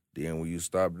 because then when you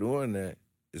stop doing that,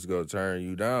 it's gonna turn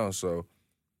you down. So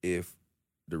if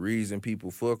the reason people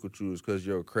fuck with you is because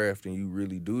you're a craft and you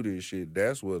really do this shit,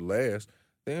 that's what lasts.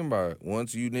 Think about it.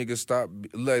 Once you niggas stop,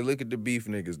 like, look at the beef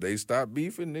niggas. They stop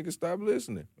beefing, niggas stop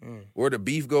listening. Or the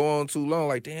beef go on too long,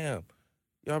 like, damn,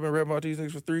 y'all been rapping about these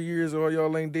niggas for 3 years or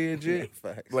y'all ain't dead yet?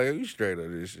 Facts. Like, you straight up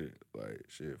this shit. Like,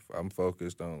 shit, I'm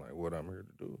focused on, like, what I'm here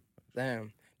to do.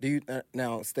 Damn. Do you,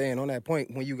 now, staying on that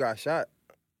point, when you got shot,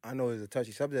 I know it's a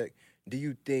touchy subject, do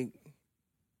you think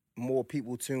more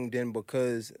people tuned in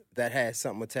because that had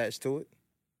something attached to it?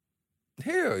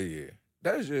 Hell yeah.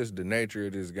 That's just the nature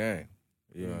of this game.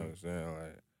 You know what I'm saying?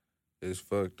 Like, it's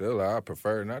fucked up. Like, I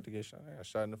prefer not to get shot. I got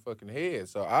shot in the fucking head.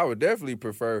 So I would definitely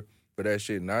prefer for that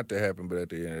shit not to happen, but at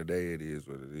the end of the day, it is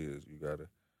what it is. You gotta,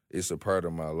 it's a part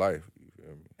of my life. You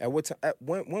feel me? At what time,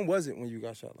 when was it when you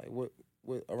got shot? Like, what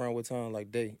around what time,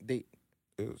 like, date?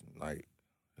 It was night.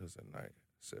 It was a night,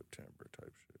 September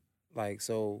type shit. Like,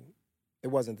 so it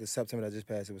wasn't the September that just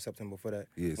passed, it was September before that.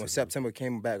 Yeah, when September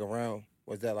came back around,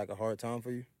 was that like a hard time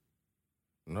for you?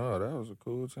 No, that was a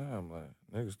cool time. Like,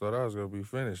 niggas thought I was gonna be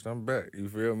finished. I'm back. You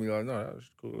feel me? Like, no, that was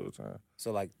a cool little time.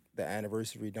 So, like, the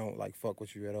anniversary don't, like, fuck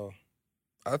with you at all?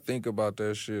 I think about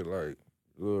that shit, like,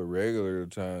 little regular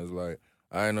times. Like,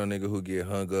 I ain't no nigga who get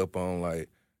hung up on, like,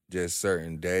 just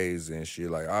certain days and shit.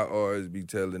 Like, I always be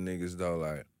telling niggas, though,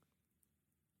 like,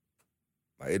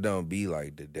 it don't be,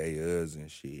 like, the day of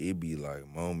and shit. It be, like,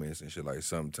 moments and shit. Like,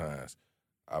 sometimes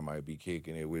I might be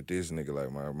kicking it with this nigga, like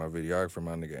my videographer,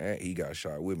 my nigga Ant, he got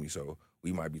shot with me, so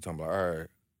we might be talking about, all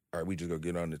right, we just gonna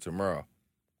get on it tomorrow.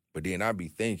 But then I be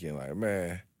thinking, like,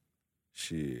 man,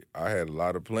 shit, I had a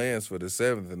lot of plans for the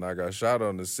 7th and I got shot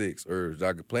on the 6th, or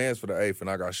I got plans for the 8th and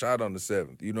I got shot on the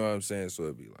 7th. You know what I'm saying? So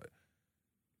it'd be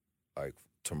like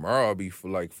tomorrow be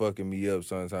like fucking me up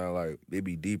sometimes. Like, it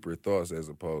be deeper thoughts as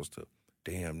opposed to,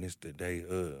 damn, this the day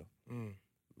of.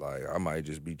 Like, I might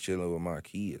just be chilling with my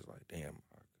kids, like, damn,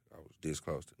 I was this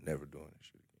close to never doing this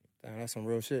shit again. Damn, that's some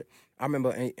real shit. I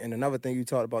remember, and another thing you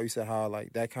talked about, you said how,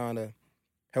 like, that kind of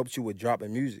helped you with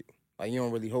dropping music. Like, you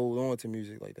don't really hold on to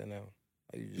music like that now.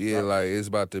 Like, yeah, like, it's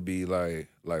about to be, like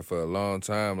for a long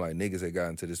time, like, niggas had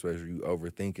gotten to this space where you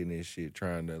overthinking this shit,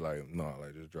 trying to, like, no,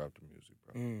 like, just drop the music,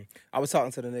 bro. I was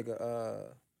talking to the nigga,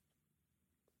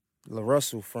 La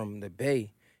Russell from the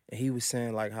Bay, and he was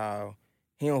saying, like, how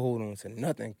he don't hold on to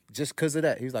nothing just because of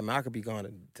that. He was like, man, I could be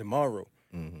gone tomorrow.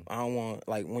 I don't want,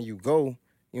 like, when you go, you know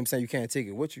what I'm saying, you can't take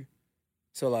it with you.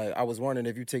 So, like, I was wondering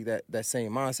if you take that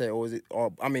same mindset, or is it,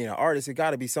 or, I mean, an artist, it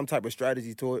got to be some type of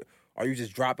strategy to it. Or you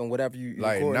just dropping whatever you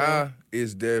like, record nah, now?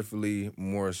 It's definitely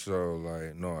more so,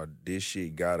 like, no, this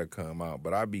shit got to come out.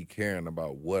 But I be caring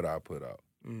about what I put out.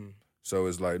 So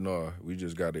it's like, no, we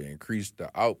just got to increase the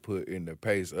output and the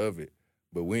pace of it.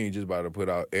 But we ain't just about to put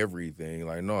out everything.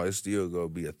 Like, no, it's still gonna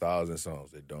be 1,000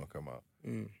 songs that don't come out.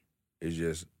 It's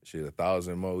just,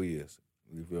 1,000 more years.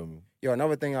 You feel me? Yo,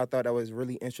 another thing I thought that was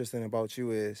really interesting about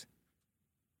you is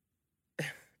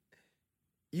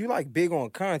you like big on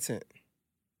content.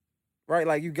 Right?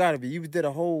 Like you gotta be. You did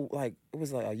a whole it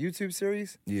was like a YouTube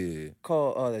series? Yeah.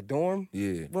 Called The Dorm?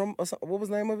 Yeah. Room or something. What was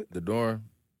the name of it? The Dorm.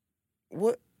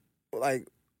 What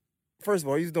first of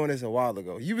all, you was doing this a while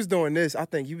ago. You was doing this, I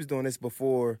think you was doing this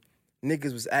before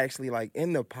niggas was actually like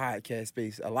in the podcast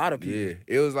space. A lot of people. Yeah.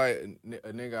 It was like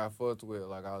a nigga I fucked with,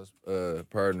 like I was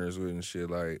partners with and shit,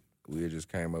 like we just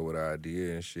came up with an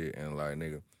idea and shit, and like,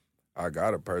 nigga, I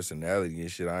got a personality and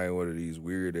shit. I ain't one of these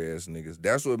weird ass niggas.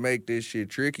 That's what make this shit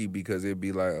tricky, because it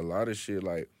be like a lot of shit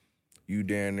like you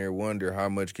down there wonder how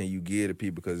much can you give to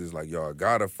people, because it's like, y'all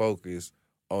gotta focus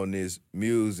on this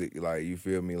music. Like, you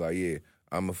feel me? Like, yeah,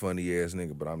 I'm a funny ass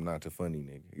nigga, but I'm not the funny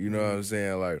nigga. You know what I'm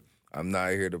saying? Like, I'm not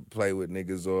here to play with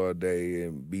niggas all day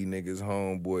and be niggas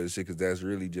homeboy and shit, because that's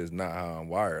really just not how I'm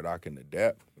wired. I can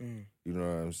adapt. You know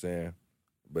what I'm saying?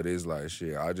 But it's like,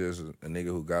 shit, I just a nigga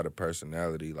who got a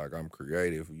personality, like I'm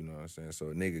creative, you know what I'm saying? So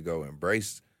a nigga go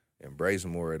embrace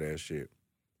more of that shit.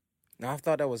 Now, I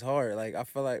thought that was hard. Like, I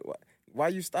feel like, why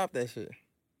you stop that shit?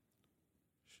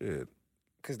 Shit.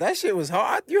 Because that shit was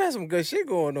hard. You had some good shit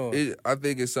going on. I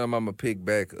think it's something I'm going to pick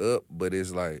back up, but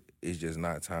it's like, it's just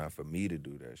not time for me to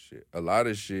do that shit. A lot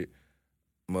of shit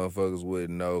motherfuckers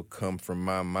wouldn't know come from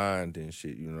my mind and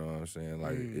shit, you know what I'm saying?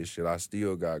 Like, it's shit I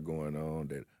still got going on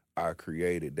that I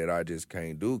created that I just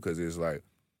can't do, because it's like,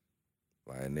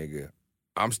 nigga,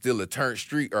 I'm still a turned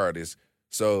street artist,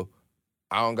 so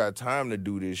I don't got time to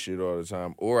do this shit all the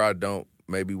time, or I don't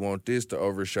maybe want this to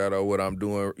overshadow what I'm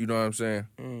doing, you know what I'm saying?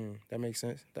 That makes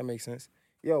sense.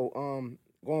 Yo,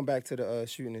 going back to the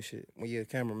shooting and shit, when you're a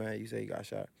cameraman, you say you got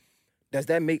shot. Does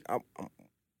that make,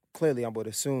 clearly I would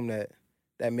assume that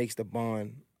makes the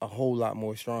bond a whole lot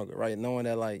more stronger, right? Knowing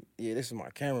that, like, yeah, this is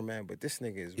my cameraman, but this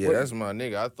nigga is that's my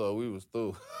nigga. I thought we was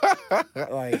through.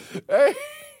 Like, hey.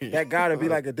 That gotta be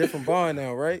like a different bond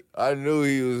now, right? I knew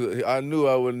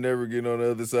I would never get on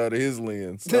the other side of his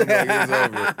lens. I'm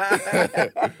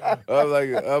like,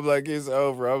 it's over. I'm like, it's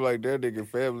over. I'm like, that nigga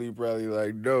family probably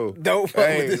like, no. Don't fuck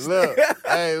with this. Look,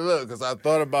 because I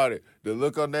thought about it. The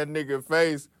look on that nigga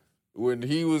face when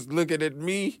he was looking at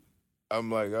me, I'm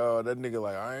like, oh, that nigga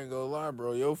like, I ain't gonna lie,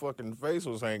 bro. Your fucking face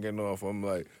was hanging off. I'm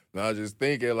like, I was just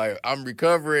thinking, like, I'm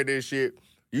recovering this shit.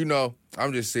 You know,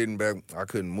 I'm just sitting back. I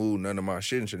couldn't move none of my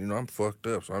shit and shit. You know, I'm fucked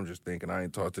up. So I'm just thinking I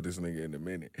ain't talked to this nigga in a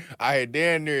minute. I had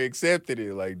damn near accepted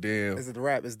it. Like, damn. Is it the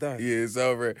rap? It's done. Yeah, it's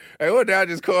over. Hey, one day I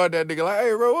just called that nigga like,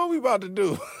 hey, bro, what we about to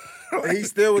do? Like, he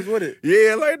still was with it.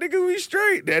 Yeah, like, nigga, we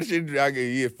straight. That shit,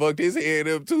 he fucked his head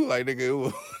up too. Like,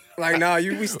 nigga, like, nah,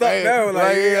 we stuck down.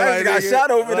 Like, I just got shot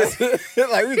over this.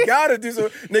 Like, we gotta do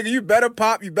something. Nigga, you better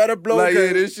pop. You better blow. Like,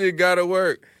 yeah, this shit gotta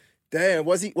work. Damn,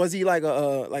 was he like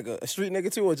a street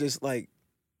nigga too, or just like?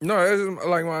 No, that's just,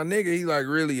 like, my nigga. He like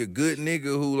really a good nigga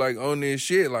who like on this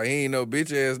shit. Like, he ain't no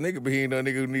bitch ass nigga, but he ain't no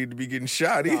nigga who need to be getting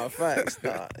shot. Nah, facts.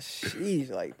 Nah, sheesh,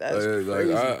 like that's crazy.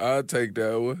 Like, I'll take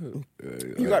that one.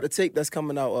 You got the tape that's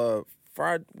coming out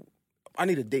Friday. I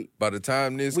need a date. By the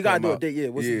time this we gotta do a date. Yeah,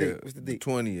 what's the date? What's the date?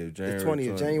 20th,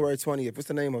 January 20th. What's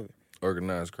the name of it?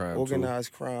 Organized Crime 2.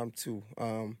 Organized Crime 2.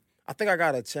 I think I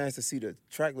got a chance to see the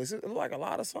track list. It look like a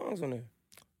lot of songs on there.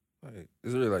 Like,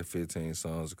 it's really like 15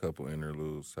 songs, a couple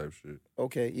interludes type shit.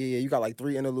 Okay, yeah. You got like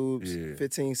 3 interludes, yeah.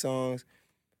 15 songs.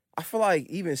 I feel like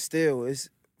even still, it's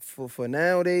for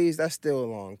nowadays, that's still a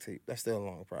long tape. That's still a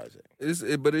long project.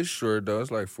 But it's short though.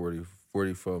 It's like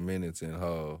 44 minutes in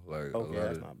whole. Like, okay,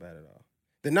 that's not bad at all.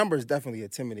 The numbers definitely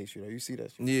intimidate you though. You see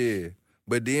that shit? Yeah,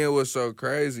 but then what's so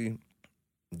crazy?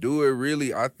 Do it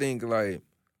really? I think like.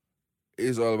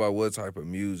 It's all about what type of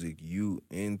music you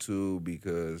into,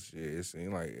 because it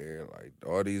seems like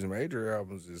all these major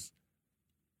albums is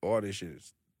all this shit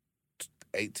is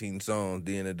 18 songs.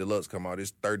 Then the deluxe come out,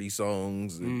 it's 30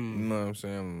 songs. And, you know what I'm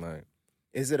saying? Like,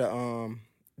 is it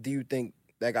do you think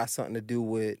that got something to do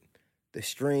with the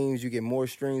streams? You get more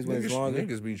streams when it's longer.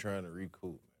 Niggas be trying to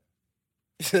recoup.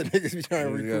 Niggas be trying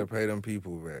to recoup. You gotta pay them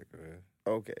people back, man.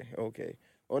 Okay.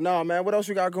 Well, nah, man. What else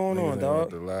you got going on, dog?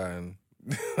 The line.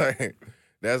 Like,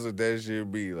 that's what that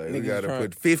shit be. Like, niggas we gotta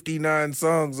put 59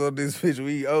 songs on this bitch.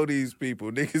 We owe these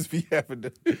people. Niggas be having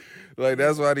to, like,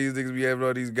 that's why these niggas be having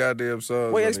all these goddamn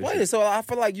songs. Wait, explain it. So I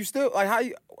feel like you still,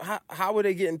 like, how are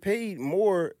they getting paid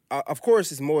more? Of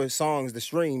course, it's more songs to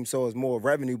stream, so it's more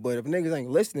revenue. But if niggas ain't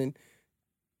listening,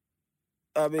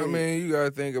 I mean, you gotta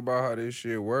think about how this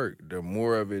shit work. The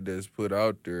more of it that's put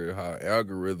out there, how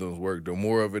algorithms work, the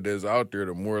more of it that's out there,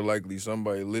 the more likely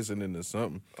somebody listening to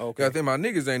something. Okay. I think my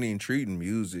niggas ain't even treating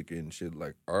music and shit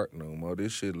like art no more.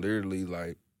 This shit literally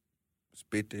like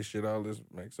spit this shit out, let's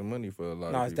make some money for a lot of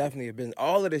people. No, it's definitely a business.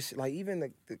 All of this shit, like even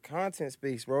the content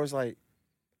space, bro, it's like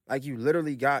you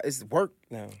literally got, it's work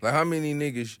now. Like how many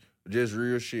niggas, just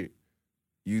real shit,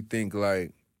 you think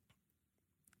like,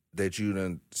 that you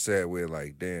done sat with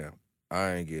like, damn,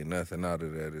 I ain't getting nothing out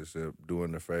of that except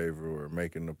doing the favor or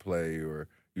making the play or,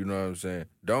 you know what I'm saying?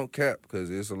 Don't cap, because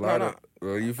it's a lot of,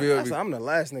 well, you feel me? I'm the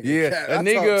last nigga. Yeah, cap. a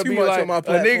nigga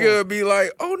will be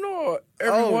like, oh no,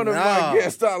 every one of my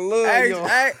guests I love, yo.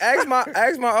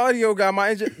 Ask my audio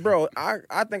guy, bro,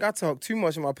 I think I talk too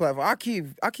much on my platform. I keep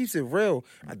it real.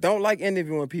 I don't like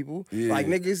interviewing people. Yeah. Like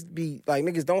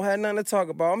niggas don't have nothing to talk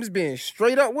about. I'm just being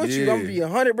straight up with you. I'm gonna be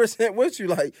 100% with you.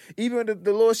 Like even the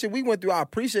little shit we went through, I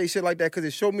appreciate shit like that because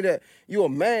it showed me that you a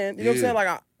man. You know what I'm saying? Like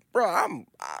I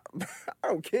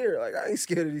don't care. Like I ain't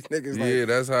scared of these niggas. Like, yeah,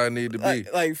 that's how I need to be.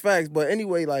 Like facts. But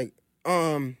anyway, like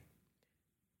and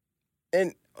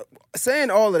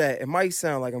saying all of that, it might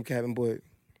sound like I'm capping, but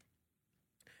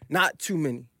not too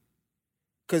many.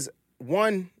 Cause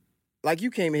one, like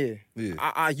you came here. Yeah.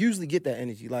 I usually get that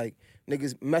energy. Like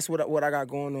niggas mess with what I got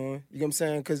going on. You know what I'm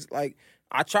saying? Cause like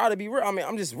I try to be real. I mean,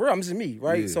 I'm just real. I'm just me,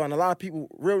 right? Yeah. So and a lot of people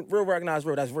real recognize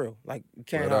real. That's real. Like you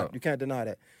can't deny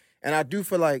that. And I do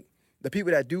feel like the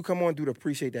people that do come on do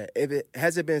appreciate that. If it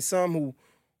hasn't been some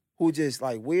who just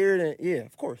like weird and yeah,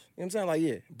 of course. You know what I'm saying? Like,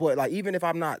 yeah. But like even if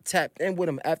I'm not tapped in with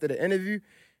them after the interview,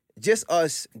 just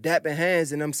us dapping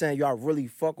hands and them saying y'all really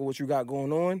fuck with what you got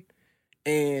going on.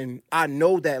 And I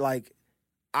know that like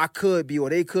I could be or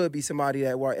they could be somebody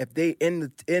that were if they in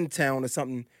town or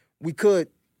something, we could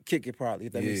kick it probably,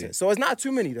 if that makes sense. So it's not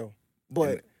too many though.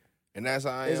 But and that's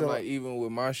how I am, like, even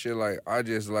with my shit, like, I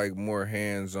just like more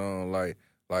hands-on, like,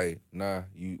 nah,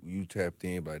 you tapped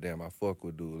in, like, damn, I fuck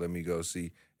with dude, let me go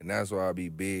see. And that's why I be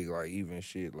big, like, even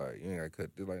shit, like, you ain't gotta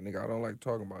cut this, like, nigga, I don't like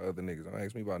talking about other niggas. Don't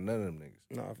ask me about none of them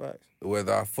niggas. Nah, facts.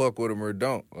 Whether I fuck with them or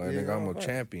don't. Like, nigga, I'm a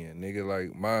champion. Nigga,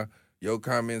 like, your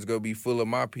comments gonna be full of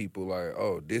my people, like,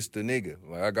 oh, this the nigga.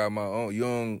 Like, I got my own,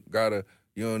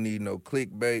 you don't need no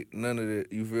clickbait, none of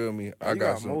that. You feel me? I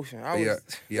got some emotion.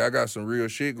 I got some real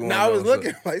shit going on. I was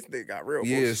looking like they got real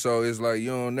emotion. Yeah, so it's like you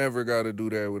don't never gotta do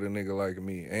that with a nigga like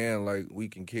me. And like we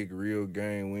can kick real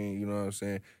game. You know what I'm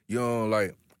saying? You don't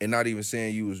like, and not even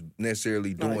saying you was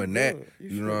necessarily doing that.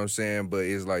 You know what I'm saying? But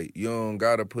it's like you don't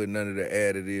gotta put none of the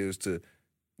additives to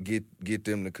get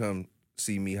them to come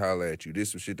see me holler at you.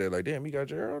 This some shit that like, damn, you got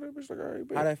your hair on that bitch, like, all right,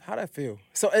 baby. How that feel?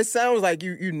 So it sounds like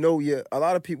you know a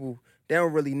lot of people, they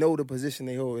don't really know the position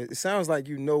they hold. It sounds like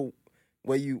you know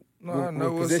where you I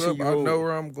know what's up. I know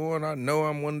where I'm going. I know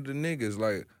I'm one of the niggas.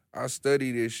 Like, I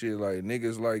study this shit. Like,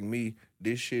 niggas like me,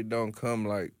 this shit don't come,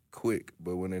 like, quick.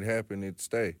 But when it happen, it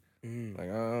stay. Like,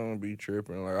 I don't be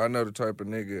tripping. Like, I know the type of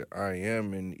nigga I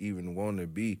am and even want to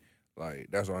be. Like,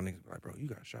 that's why niggas like, bro, you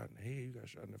got shot in the head, you got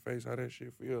shot in the face. How that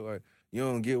shit feel? Like, you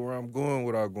don't get where I'm going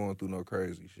without going through no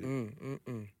crazy shit.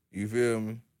 You feel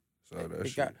me? So that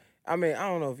shit. I mean, I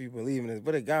don't know if you believe in this,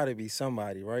 but it gotta be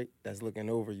somebody, right? That's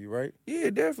looking over you, right? Yeah,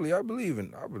 definitely. I believe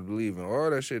in all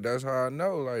that shit. That's how I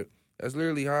know. Like, that's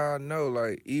literally how I know.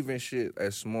 Like, even shit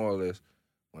as small as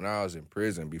when I was in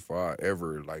prison before I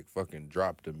ever, like, fucking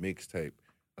dropped a mixtape.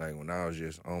 Like, when I was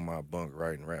just on my bunk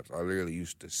writing raps, I literally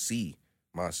used to see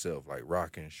myself, like,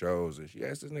 rocking shows. And she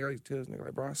asked this nigga, I used to tell this nigga,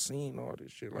 like, bro, I seen all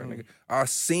this shit. Like, nigga, I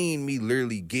seen me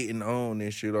literally getting on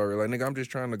this shit already. Like, nigga, I'm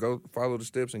just trying to go follow the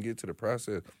steps and get to the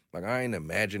process. Like, I ain't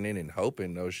imagining and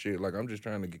hoping no shit. Like, I'm just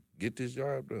trying to get this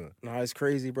job done. Nah, it's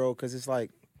crazy, bro, because it's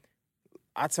like,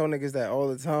 I tell niggas that all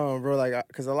the time, bro, like,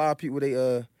 because a lot of people,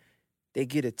 they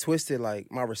get it twisted,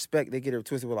 like, my respect, they get it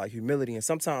twisted with, like, humility. And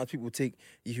sometimes people take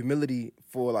your humility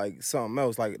for, like, something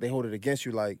else. Like, they hold it against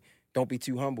you, like, don't be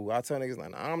too humble. I tell niggas,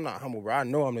 like, nah, I'm not humble, bro. I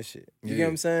know I'm the shit. You get what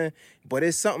I'm saying? But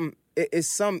it's something,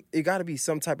 it got to be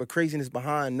some type of craziness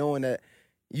behind knowing that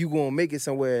you going to make it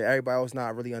somewhere everybody else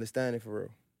not really understanding for real.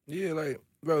 Yeah, like,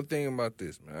 bro, think about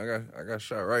this, man. I got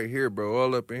shot right here, bro,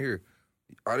 all up in here.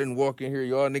 I didn't walk in here.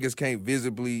 Y'all niggas can't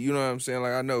visibly, you know what I'm saying?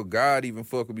 Like, I know God even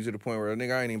fuck with me to the point where,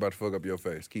 nigga, I ain't even about to fuck up your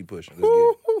face. Keep pushing. Let's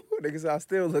get it. Niggas, I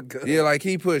still look good. Yeah, like,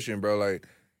 keep pushing, bro. Like,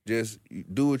 just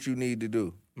do what you need to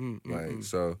do.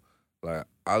 So, like,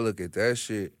 I look at that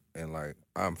shit and, like,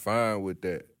 I'm fine with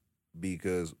that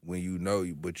because when you know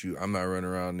you, but I'm not running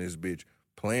around this bitch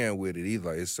playing with it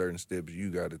either. Like, it's certain steps you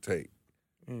got to take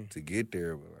to get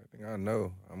there. But, like, I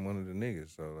know I'm one of the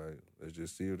niggas. So, like, let's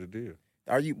just seal the deal.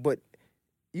 But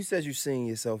you said you seen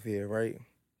yourself here, right?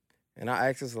 and I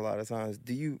ask this a lot of times,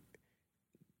 do you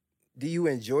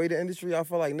enjoy the industry? I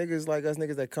feel like niggas like us,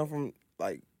 niggas that come from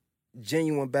like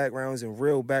genuine backgrounds and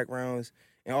real backgrounds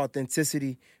and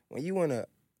authenticity. When you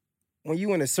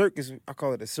in a circus, I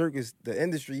call it a circus, the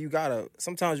industry,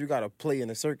 sometimes you gotta play in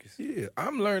a circus. Yeah,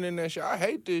 I'm learning that shit. I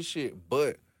hate this shit,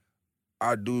 but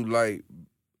I do like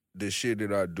the shit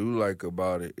that I do like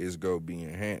about it is go be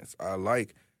enhanced. I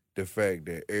like the fact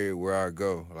that everywhere I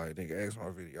go, like nigga, ask my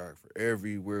videographer,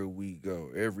 everywhere we go,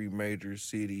 every major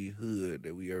city, hood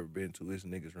that we ever been to, it's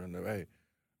niggas running up, hey,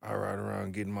 I ride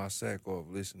around getting my sack off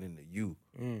listening to you.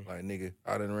 Like, nigga,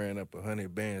 I done ran up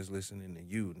 100 bands listening to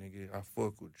you, nigga. I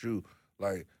fuck with you.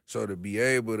 Like, so to be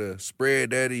able to spread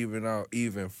that even out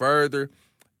even further,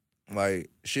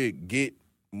 like, shit, get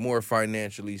more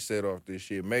financially set off this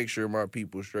shit. Make sure my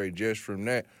people straight. Just from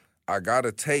that, I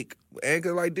gotta take, and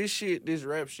cause like this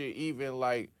rap shit, even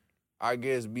like, I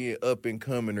guess being up and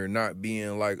coming or not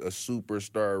being like a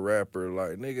superstar rapper,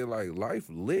 like nigga, like life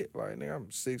lit. Like nigga, I'm a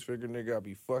 6-figure nigga. I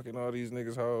be fucking all these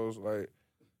niggas hoes. Like,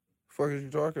 fuck is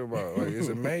you talking about? Like, it's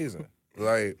amazing.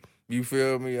 Like, you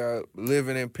feel me? I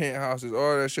living in penthouses,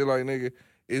 all that shit. Like nigga,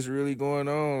 it's really going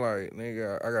on. Like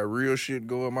nigga, I got real shit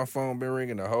going. My phone been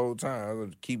ringing the whole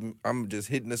time. I'm just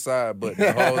hitting the side button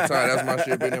the whole time. That's my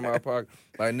shit been in my pocket.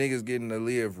 Like niggas getting to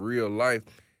live real life.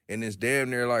 And it's damn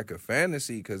near like a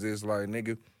fantasy because it's like,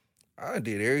 nigga, I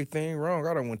did everything wrong.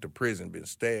 I done went to prison, been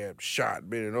stabbed, shot,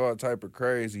 been in all type of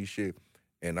crazy shit.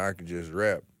 And I can just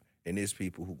rap. And there's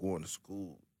people who going to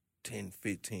school 10,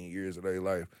 15 years of their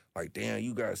life. Like, damn,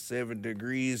 you got 7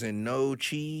 degrees and no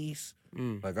cheese?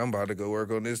 Like, I'm about to go work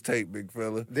on this tape, big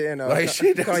fella. Then like,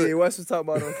 shit, Kanye West was talking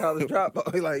about on College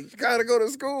Dropout. Like, you gotta go to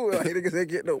school. Like, niggas ain't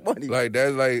get no money. Like,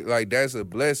 that's a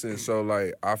blessing. So,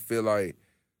 like, I feel like,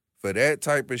 for that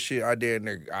type of shit,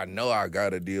 I know I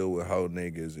gotta deal with hoe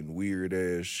niggas and weird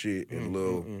ass shit and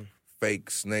little fake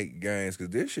snake gangs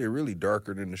because this shit really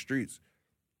darker than the streets.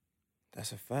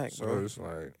 That's a fact, so bro. It's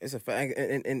like, it's a fact,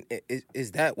 and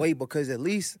it's that way because at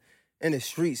least in the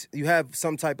streets you have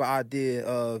some type of idea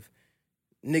of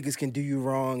niggas can do you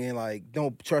wrong and like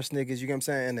don't trust niggas. You get what I'm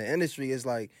saying? In the industry, it's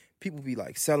like people be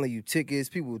like selling you tickets.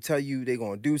 People will tell you they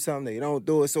gonna do something, they don't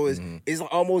do it. So it's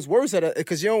almost worse at it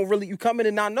because you come in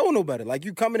and not know no better. Like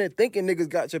you come in and thinking niggas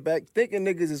got your back, thinking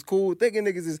niggas is cool, thinking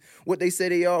niggas is what they say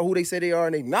they are, who they say they are,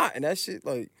 and they not. And that shit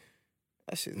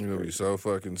you're gonna be so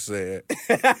fucking sad.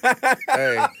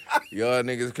 Hey, y'all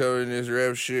niggas covering this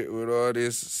rap shit with all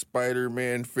this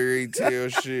Spider-Man fairy tale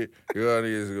shit. Y'all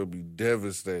niggas gonna be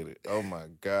devastated. Oh my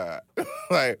God.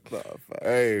 Like,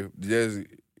 hey, just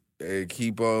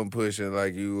keep on pushing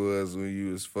like you was when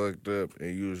you was fucked up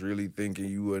and you was really thinking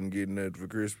you wasn't getting nothing for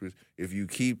Christmas. If you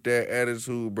keep that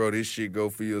attitude, bro, this shit go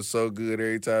feel so good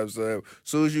every time. So as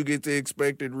soon as you get to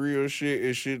expected real shit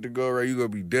and shit to go right, you gonna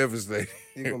be devastated.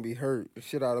 You're gonna be hurt.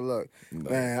 Shit out of luck. No.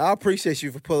 Man, I appreciate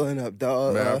you for pulling up,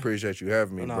 dog. Man, I appreciate you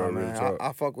having me, bro. Man, real talk.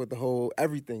 I fuck with the whole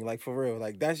everything, like for real.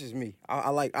 Like that's just me.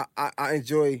 I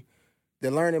enjoy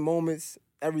the learning moments,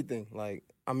 everything. Like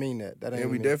I mean that.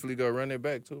 And we definitely go run it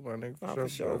back too, my nigga.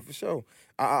 For sure.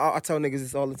 I tell niggas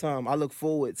this all the time. I look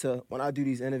forward to, when I do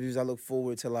these interviews, I look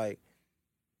forward to like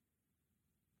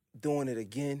doing it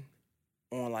again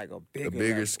on like a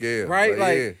bigger scale. Right?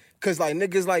 Like, cause like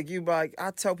niggas like you, like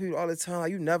I tell people all the time,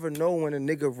 like, you never know when a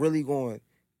nigga really going,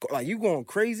 like you going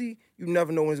crazy, you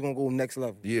never know when it's gonna go next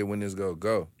level. Yeah, when it's gonna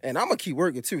go. And I'm gonna keep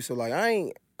working too. So like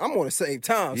I'm on the same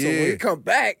time. So when it come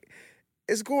back,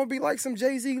 it's gonna be like some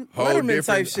Jay-Z Letterman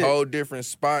type shit. Whole different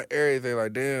spot, everything.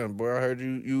 Like, damn, boy, I heard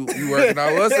you working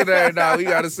out what's today? Now we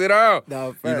gotta sit down.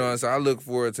 No, you know what I'm saying? I look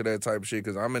forward to that type of shit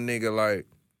because I'm a nigga like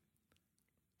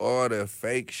all the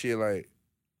fake shit. Like,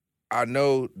 I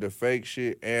know the fake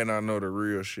shit and I know the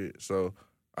real shit. So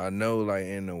I know, like,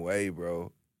 in a way,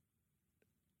 bro,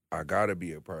 I gotta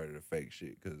be a part of the fake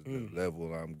shit because the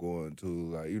level I'm going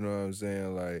to, like, you know what I'm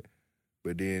saying? Like,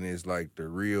 but then it's like the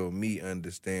real me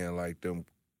understand like them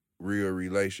real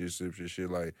relationships and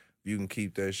shit. Like, if you can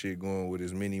keep that shit going with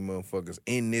as many motherfuckers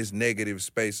in this negative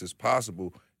space as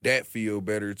possible, that feel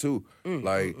better too.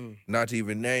 Not to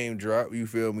even name drop, you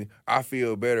feel me? I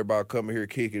feel better about coming here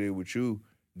kicking it with you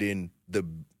than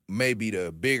maybe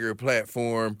the bigger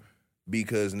platform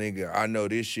because, nigga, I know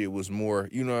this shit was more,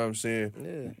 you know what I'm saying?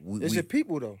 Yeah. It's your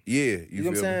people, though. Yeah. You know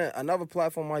what I'm saying? Another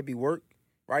platform might be work.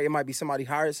 Right? It might be somebody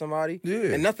hired somebody.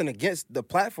 Yeah. And nothing against the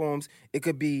platforms. It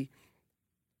could be,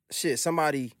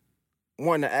 somebody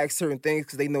wanting to ask certain things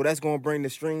because they know that's going to bring the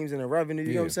streams and the revenue.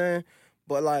 You know what I'm saying?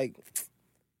 But, like,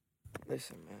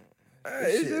 listen, man.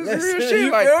 It's just real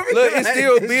shit. Like, look, it's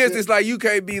still business. Like, you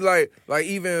can't be like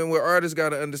even where artists got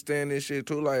to understand this shit,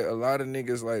 too. Like, a lot of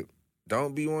niggas, like,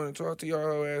 don't be wanting to talk to y'all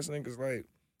hoe ass niggas. Like,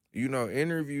 you know,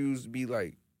 interviews be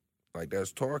like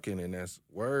that's talking and that's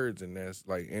words and that's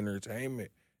like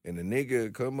entertainment. And the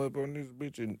nigga come up on this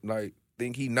bitch and like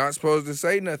think he not supposed to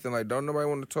say nothing. Like, don't nobody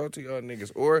want to talk to y'all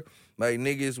niggas. Or like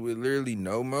niggas with literally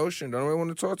no motion. Don't nobody want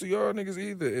to talk to y'all niggas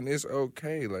either. And it's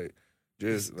okay. Like,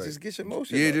 just get your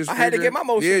motion. Yeah, I had to get my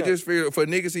motion. Yeah, up. Just for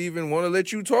niggas to even want to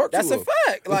let you talk That's to them. That's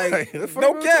a fact. Like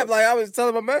no cap. Like I was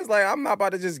telling my man, like I'm not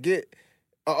about to just get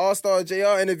an AllStar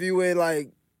JR interview in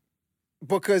like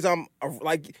because I'm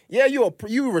like, yeah,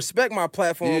 you respect my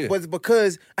platform, but it's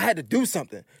because I had to do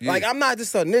something. Yeah. Like I'm not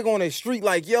just a nigga on the street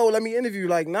like, yo, let me interview.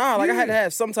 Like, nah, like I had to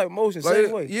have some type of motion. Like,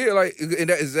 same way. Yeah, like and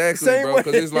that exactly, same bro.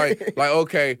 Because it's like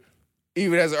okay,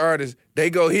 even as an artist,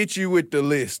 they go hit you with the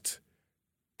list.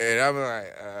 And I'm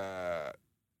like,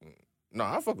 no,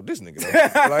 I fuck with this nigga.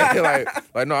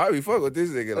 like, no, I be fuck with this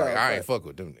nigga. Like, I ain't fuck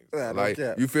with them niggas. Like,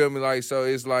 you feel me? Like, so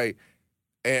it's like,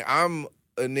 and I'm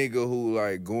a nigga who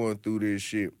like going through this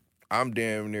shit. I'm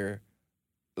damn near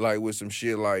like with some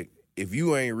shit. Like, if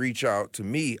you ain't reach out to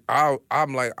me,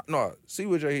 I'm like, no, see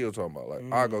what Jay Hill talking about. Like,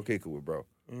 I'll go kick it with bro.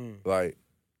 Like,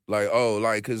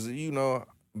 cause you know.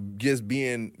 Just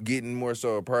getting more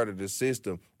so a part of the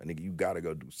system, I think you gotta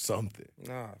go do something.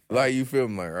 Nah, like you feel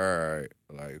me? Like, all right,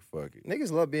 like fuck it.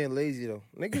 Niggas love being lazy though.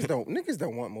 Niggas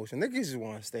don't want motion. Niggas just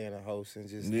want to stay in a house and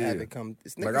just have it come.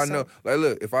 Like I know, like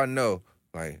look, if I know,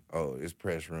 like, oh, it's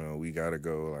press run, we gotta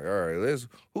go. Like, all right,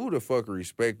 who the fuck are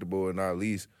respectable and at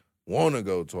least want to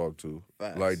go talk to?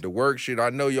 Facts. Like the work shit. I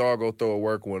know y'all go throw a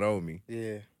work one on me.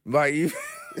 Yeah. Like you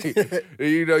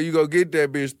know, you go get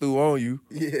that bitch through on you.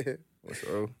 Yeah.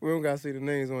 So, we don't gotta see the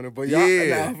names on it, but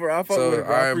yeah. I fuck with it,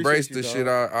 bro. I embrace the shit.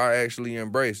 I actually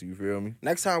embrace. You feel me?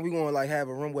 Next time we gonna like have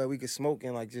a room where we can smoke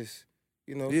and like just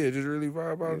yeah, just really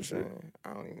vibe out and shit.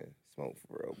 I don't even smoke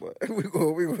for real, but we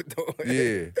gonna do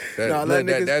it. Yeah,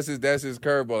 that's his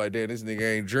curveball. Like, damn, this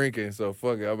nigga ain't drinking, so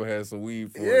fuck it, I'm gonna have some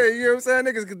weed for it. Yeah, you know what I'm saying?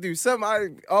 Niggas could do something. I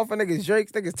offer niggas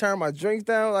drinks. Niggas turn my drinks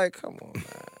down. Like, come on, man.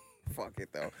 Fuck it,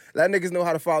 though. Let niggas know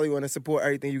how to follow you and to support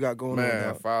everything you got going on.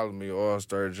 Man, follow me,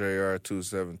 AllStar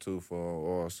JR272 for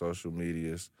all social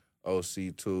medias.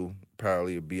 OC2,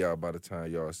 probably will be out by the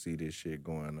time y'all see this shit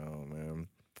going on, man.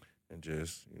 And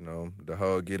just, you know, the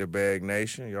whole Get a Bag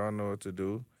Nation, y'all know what to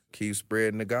do. Keep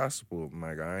spreading the gospel.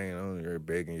 Like, I ain't on here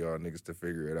begging y'all niggas to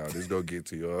figure it out. Just go get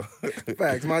to y'all.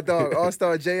 Facts. My dog,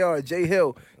 AllStar JR, J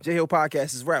Hill. J Hill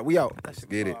Podcast is rap. We out.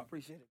 Get it. I appreciate it.